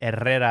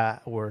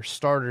Herrera were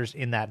starters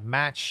in that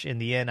match. In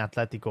the end,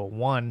 Atletico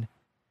won.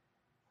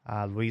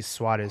 Luis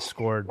Suarez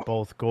scored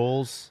both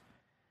goals.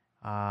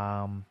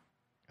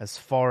 As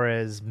far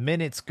as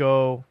minutes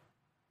go,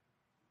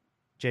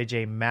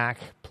 JJ Mack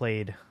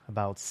played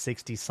about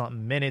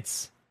 60-something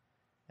minutes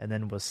and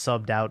then was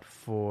subbed out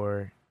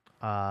for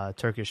a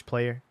Turkish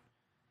player.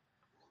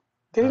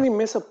 Didn't he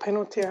miss a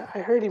penalty? I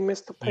heard he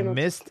missed a penalty. He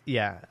missed,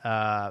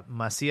 yeah.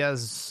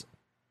 Macias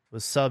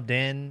was subbed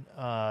in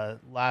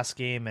last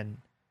game, and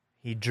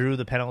he drew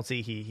the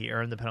penalty. He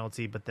earned the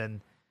penalty, but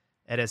then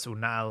Eres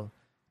Unal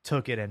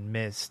took it and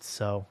missed.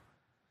 So,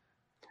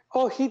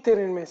 he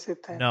didn't miss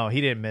it then. No, he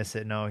didn't miss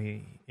it. No,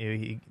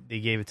 they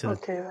gave it to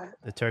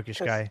the Turkish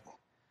guy.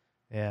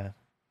 Yeah.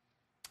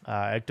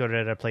 Hector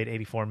Herrera played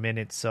 84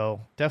 minutes, so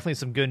definitely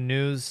some good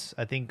news.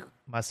 I think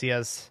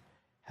Macias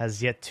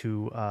has yet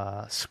to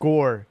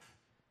score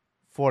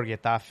for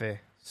Getafe,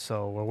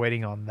 so we're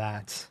waiting on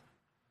that.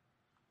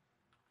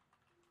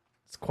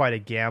 It's quite a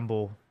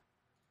gamble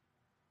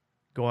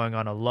going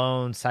on a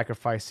loan,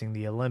 sacrificing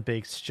the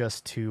Olympics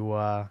just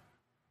to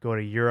go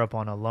to Europe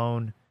on a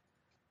loan.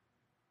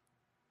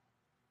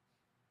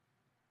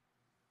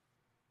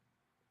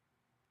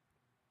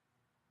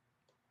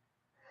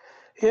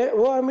 Yeah,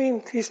 well, I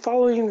mean, he's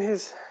following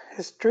his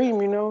dream.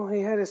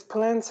 He had his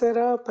plan set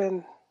up,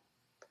 and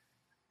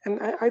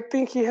I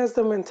think he has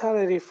the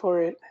mentality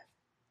for it.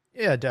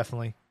 Yeah,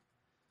 definitely.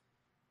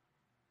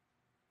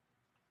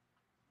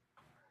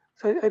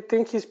 So I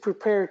think he's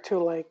prepared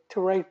to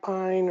write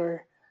pine,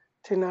 or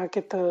to not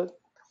get or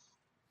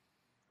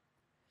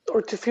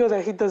to feel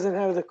that he doesn't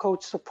have the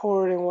coach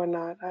support and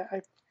whatnot.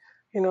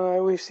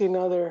 We've seen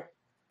other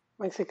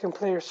Mexican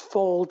players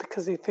fold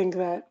because they think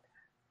that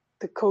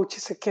the coach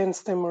is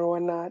against them or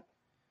whatnot.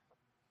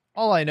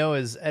 All I know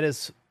is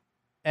Enes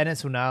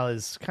Unal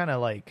is kind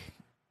of like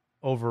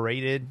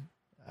overrated.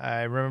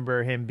 I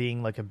remember him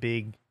being like a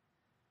big,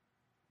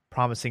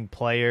 promising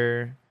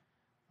player.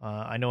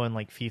 I know in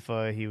like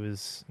FIFA, he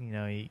was,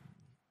 he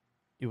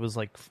was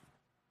like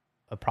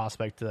a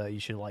prospect that you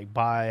should like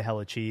buy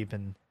hella cheap,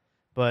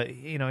 but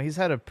he's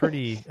had a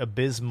pretty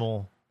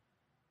abysmal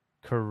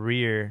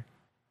career,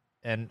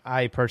 and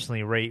I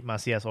personally rate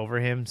Macias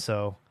over him,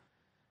 so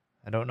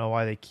I don't know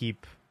why they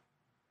keep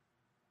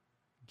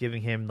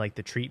giving him like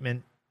the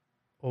treatment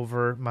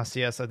over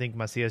Macias. I think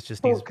Macias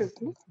just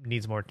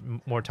needs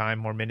more time,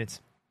 more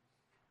minutes.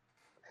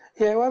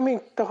 Yeah, well, I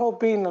mean, the whole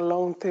being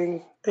alone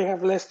thing, they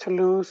have less to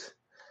lose.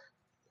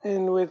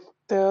 And with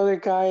the other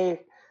guy,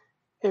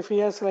 if he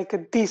has like a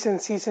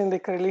decent season, they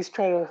could at least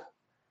try to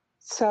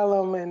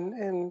sell him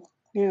and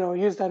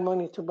use that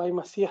money to buy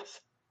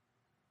Macias.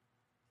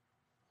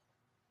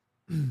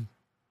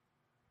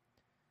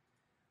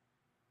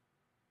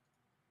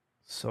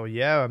 So,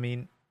 yeah, I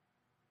mean,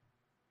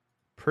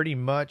 pretty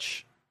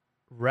much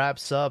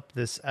wraps up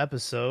this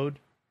episode.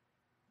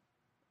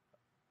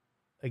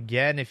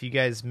 Again, if you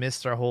guys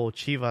missed our whole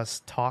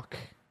Chivas talk,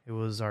 it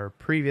was our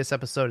previous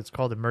episode. It's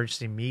called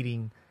Emergency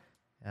Meeting.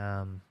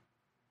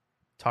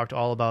 Talked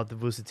all about the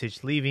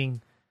Vucetich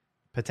leaving,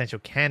 potential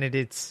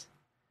candidates,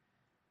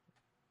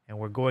 and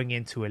we're going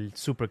into a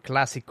Super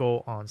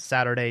Clásico on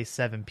Saturday,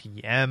 7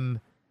 p.m.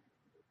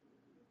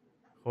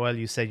 Joel,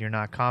 you said you're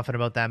not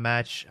confident about that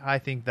match. I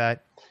think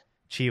that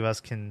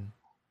Chivas can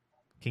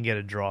get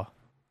a draw.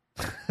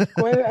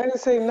 Well, I didn't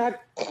say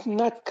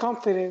not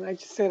confident. I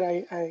just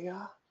said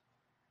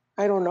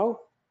I don't know.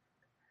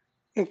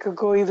 It could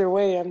go either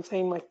way. I'm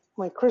saying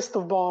my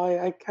crystal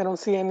ball. I don't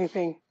see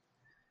anything.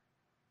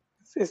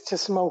 It's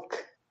just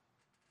smoke.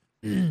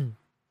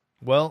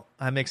 Well,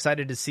 I'm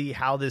excited to see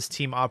how this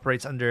team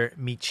operates under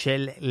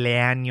Michel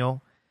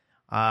Leaño.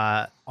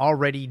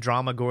 Already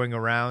drama going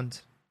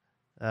around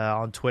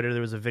on Twitter.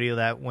 There was a video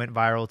that went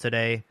viral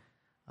today.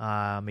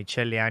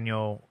 Michel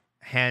Leaño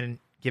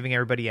giving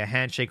everybody a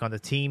handshake on the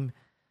team,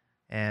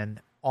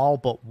 and all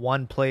but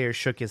one player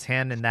shook his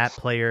hand, and that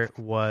player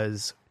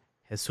was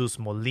Jesus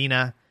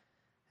Molina.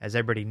 As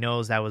everybody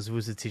knows, that was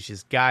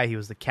Vucetich's guy. He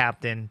was the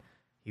captain.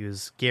 He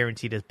was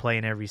guaranteed to play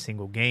in every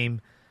single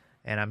game,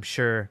 and I'm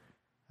sure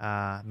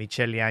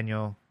Michel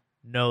Leaño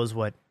knows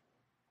what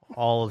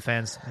all the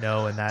fans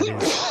know, and that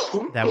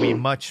is that we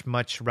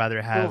much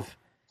rather have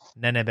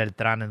Nene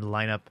Beltran in the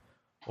lineup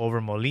over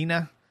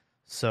Molina.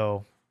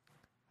 So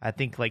I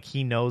think like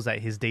he knows that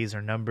his days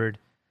are numbered,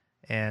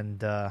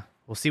 and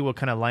we'll see what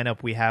kind of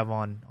lineup we have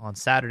on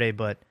Saturday.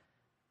 But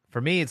for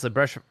me, it's a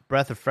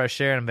breath of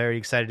fresh air, and I'm very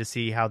excited to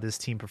see how this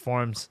team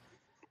performs.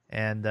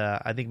 And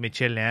I think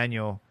Michel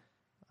Leaño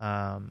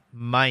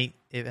might,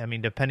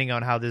 depending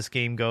on how this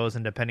game goes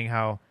and depending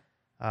how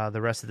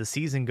the rest of the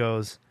season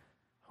goes,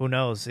 who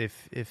knows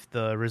if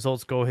the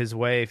results go his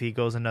way, if he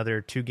goes another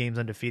 2 games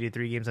undefeated,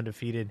 3 games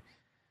undefeated,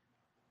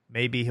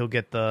 maybe he'll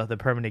get the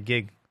permanent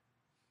gig.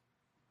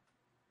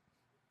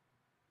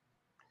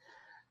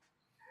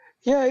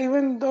 Yeah,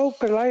 even though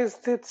Pelaez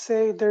did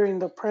say during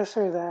the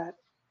presser that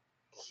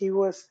he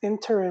was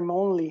interim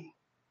only.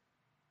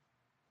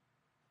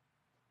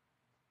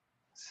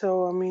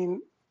 So, I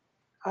mean,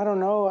 I don't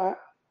know.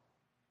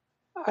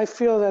 I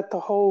feel that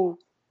the whole,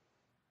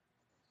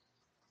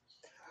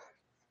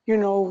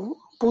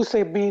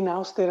 Buse being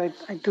ousted,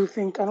 I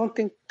don't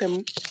think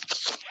them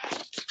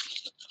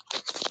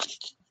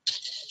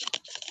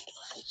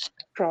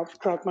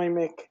drop my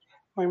mic.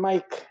 I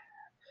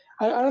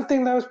don't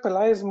think that was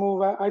Pelaez's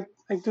move. I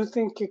do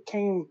think it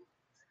came,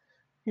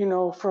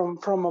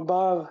 from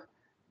above,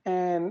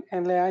 and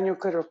Leaño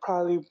could have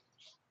probably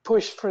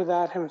pushed for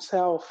that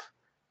himself.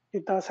 He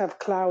does have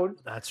clout.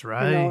 That's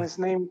right. His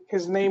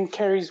name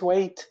carries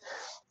weight,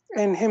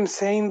 and him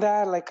saying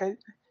that,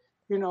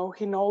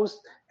 he knows.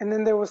 And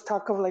then there was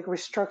talk of like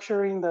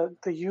restructuring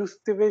the youth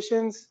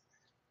divisions,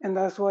 and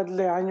that's what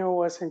Leaño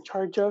was in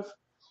charge of.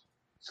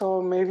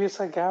 So maybe it's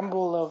a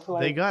gamble of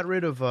like they got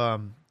rid of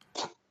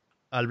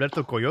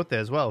Alberto Coyote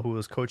as well, who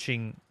was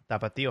coaching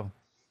Tapatio.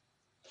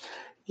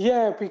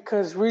 Yeah,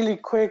 because really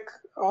quick,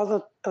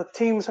 all the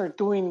teams are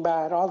doing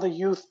bad. All the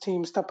youth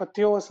teams.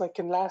 Tapatio was like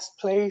in last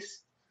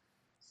place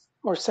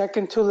or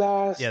second to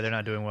last. Yeah, they're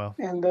not doing well.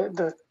 And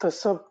the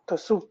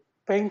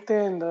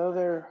sub-20 and the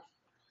other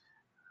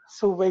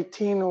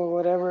sub-18 or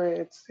whatever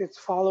it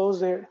follows.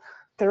 They're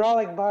all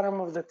like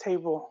bottom of the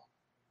table.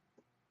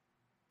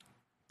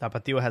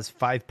 Tapatio has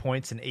 5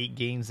 points in 8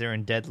 games. They're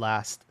in dead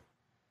last.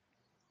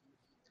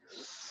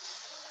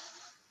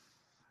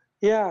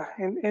 Yeah,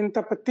 and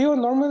Tapatio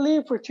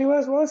normally for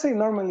Chivas, well, I say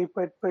normally,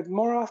 but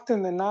more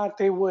often than not,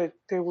 they would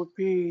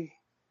be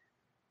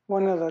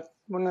one of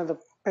the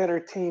better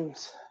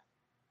teams.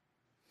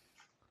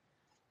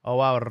 Oh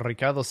wow,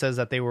 Ricardo says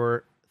that they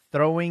were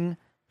throwing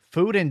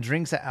food and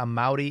drinks at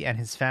Amauri and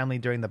his family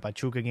during the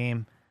Pachuca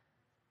game.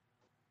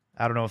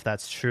 I don't know if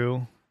that's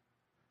true.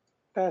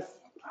 But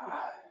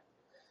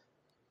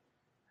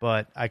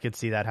I could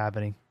see that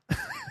happening.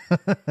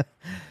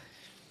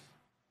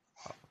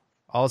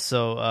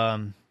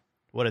 Also,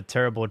 what a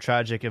terrible,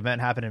 tragic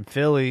event happened in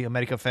Philly.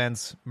 America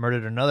fans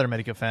murdered another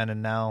America fan,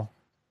 and now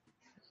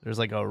there's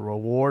like a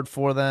reward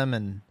for them,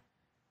 and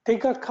They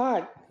got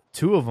caught.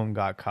 2 of them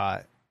got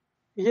caught.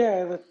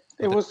 Yeah,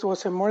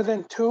 was it more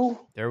than 2?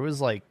 There was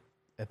like,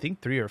 I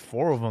think 3 or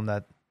 4 of them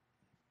that.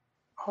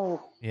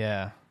 Oh,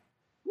 Yeah.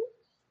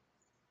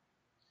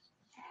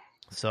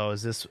 So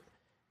is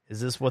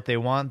this what they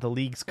want? The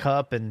League's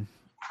Cup, and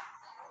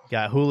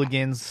got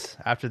hooligans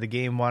after the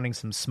game wanting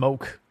some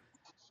smoke?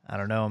 I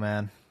don't know,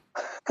 man.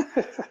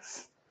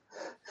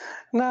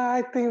 nah,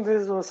 I think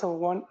this was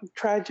a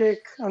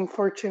tragic,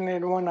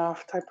 unfortunate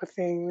one-off type of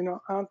thing. You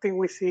know, I don't think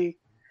we see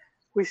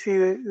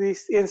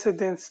these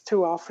incidents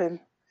too often.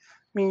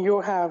 I mean,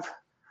 you'll have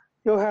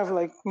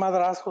like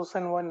madrazos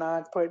and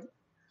whatnot, but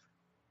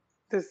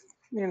this,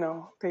 you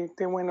know,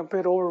 they went a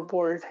bit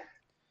overboard.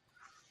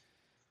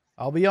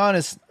 I'll be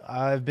honest,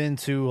 I've been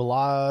to a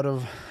lot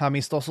of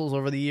amistosos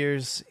over the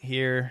years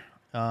here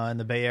in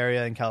the Bay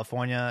Area in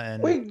California.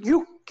 And wait,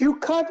 you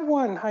caught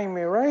one,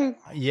 Jaime, right?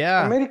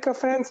 Yeah. America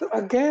fans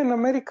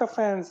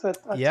that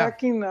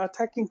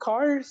attacking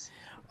cars.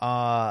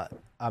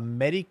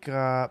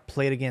 America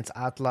played against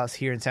Atlas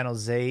here in San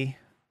Jose.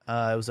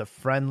 It was a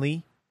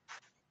friendly,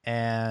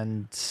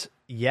 and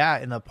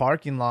in the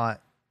parking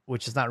lot,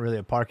 which is not really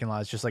a parking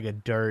lot, it's just like a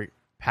dirt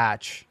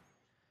patch.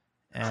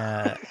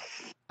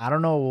 I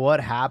don't know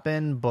what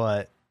happened,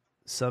 but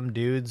some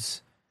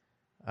dudes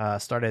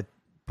started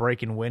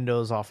breaking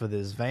windows off of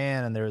this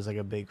van, and there was like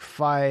a big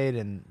fight,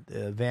 and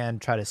the van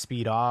tried to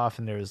speed off,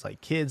 and there was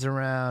like kids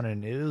around,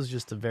 and it was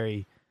just a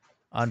very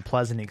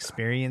unpleasant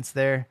experience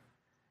there.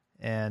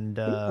 And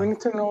we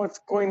need to know what's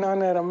going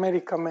on at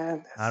America,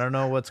 man. I don't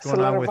know what's going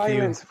on with you. A lot of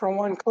violence from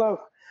one club.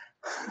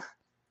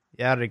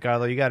 Yeah,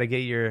 Ricardo, you got to get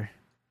your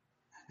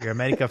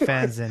America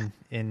fans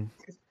in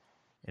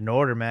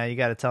order, man. You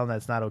got to tell them that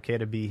it's not okay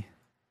to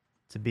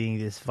being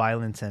this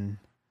violent. And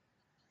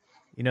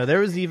you know, there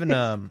was even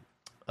a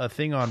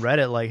thing on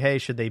Reddit like, hey,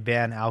 should they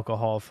ban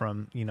alcohol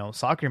from, you know,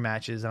 soccer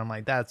matches? And I'm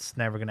like, that's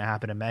never going to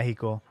happen in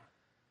Mexico.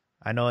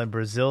 I know in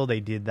Brazil they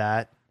did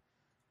that.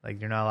 Like,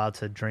 you're not allowed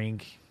to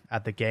drink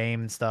at the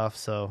game and stuff.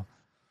 So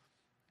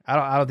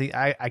I don't think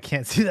I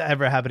can't see that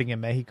ever happening in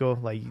Mexico.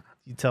 Like,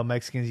 you tell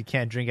Mexicans you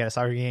can't drink at a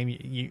soccer game,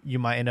 you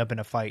might end up in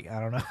a fight.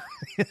 I don't know.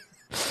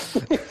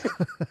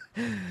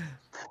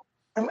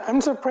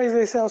 I'm surprised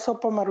they sell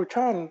sopa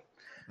maruchan.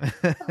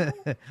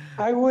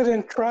 I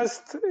wouldn't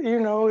trust, you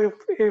know,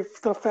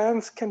 if the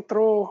fans can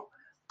throw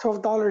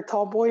 $12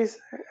 tall boys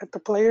at the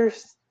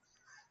players.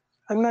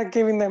 I'm not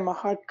giving them a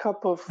hot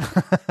cup of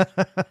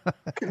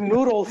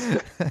noodles.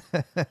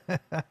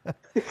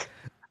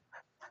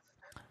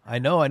 I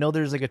know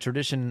there's like a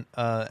tradition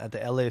at the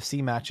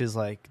LAFC matches,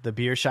 like the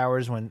beer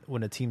showers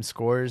when a team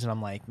scores, and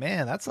I'm like,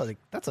 man, that's a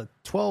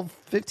 $12,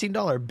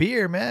 $15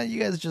 beer, man. You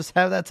guys just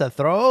have that to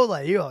throw?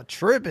 Like, you all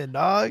tripping,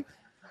 dog.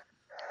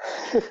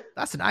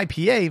 That's an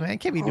IPA, man.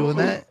 Can't be doing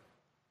that.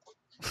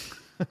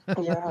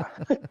 Yeah.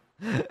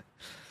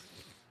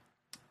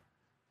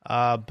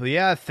 But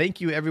yeah,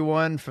 thank you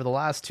everyone for the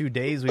last 2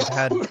 days. We've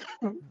had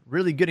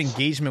really good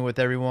engagement with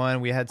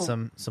everyone. We had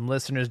some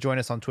listeners join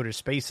us on Twitter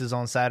Spaces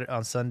on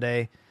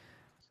Sunday,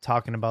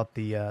 talking about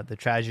the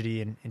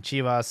tragedy in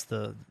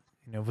Chivas,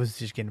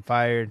 Vucetich getting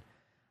fired.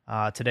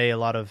 Today, a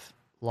lot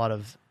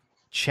of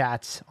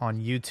chats on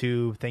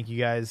YouTube. Thank you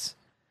guys.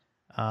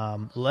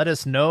 Let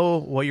us know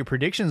what your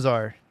predictions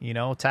are. You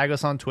know, tag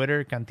us on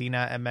Twitter,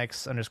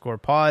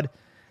 CantinaMX_pod.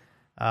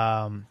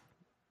 I'm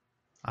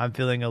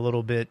feeling a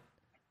little bit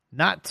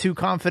not too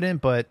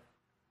confident, but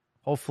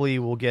hopefully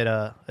we'll get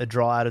a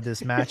draw out of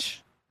this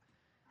match.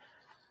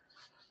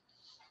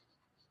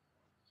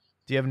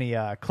 Do you have any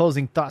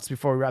closing thoughts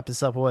before we wrap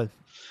this up, Wood?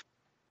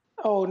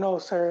 Oh, no,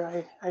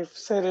 sir. I've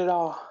said it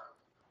all.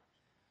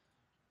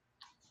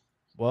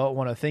 Well, I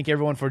want to thank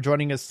everyone for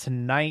joining us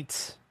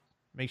tonight.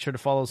 Make sure to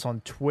follow us on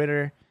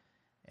Twitter,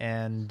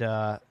 and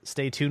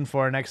stay tuned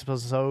for our next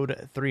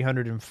episode,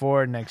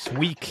 304, next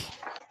week.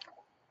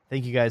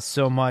 Thank you guys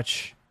so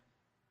much.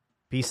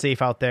 Be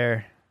safe out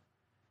there.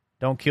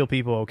 Don't kill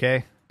people,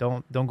 okay?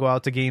 Don't go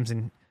out to games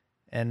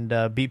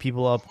and beat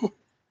people up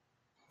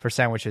for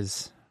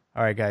sandwiches.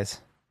 All right, guys.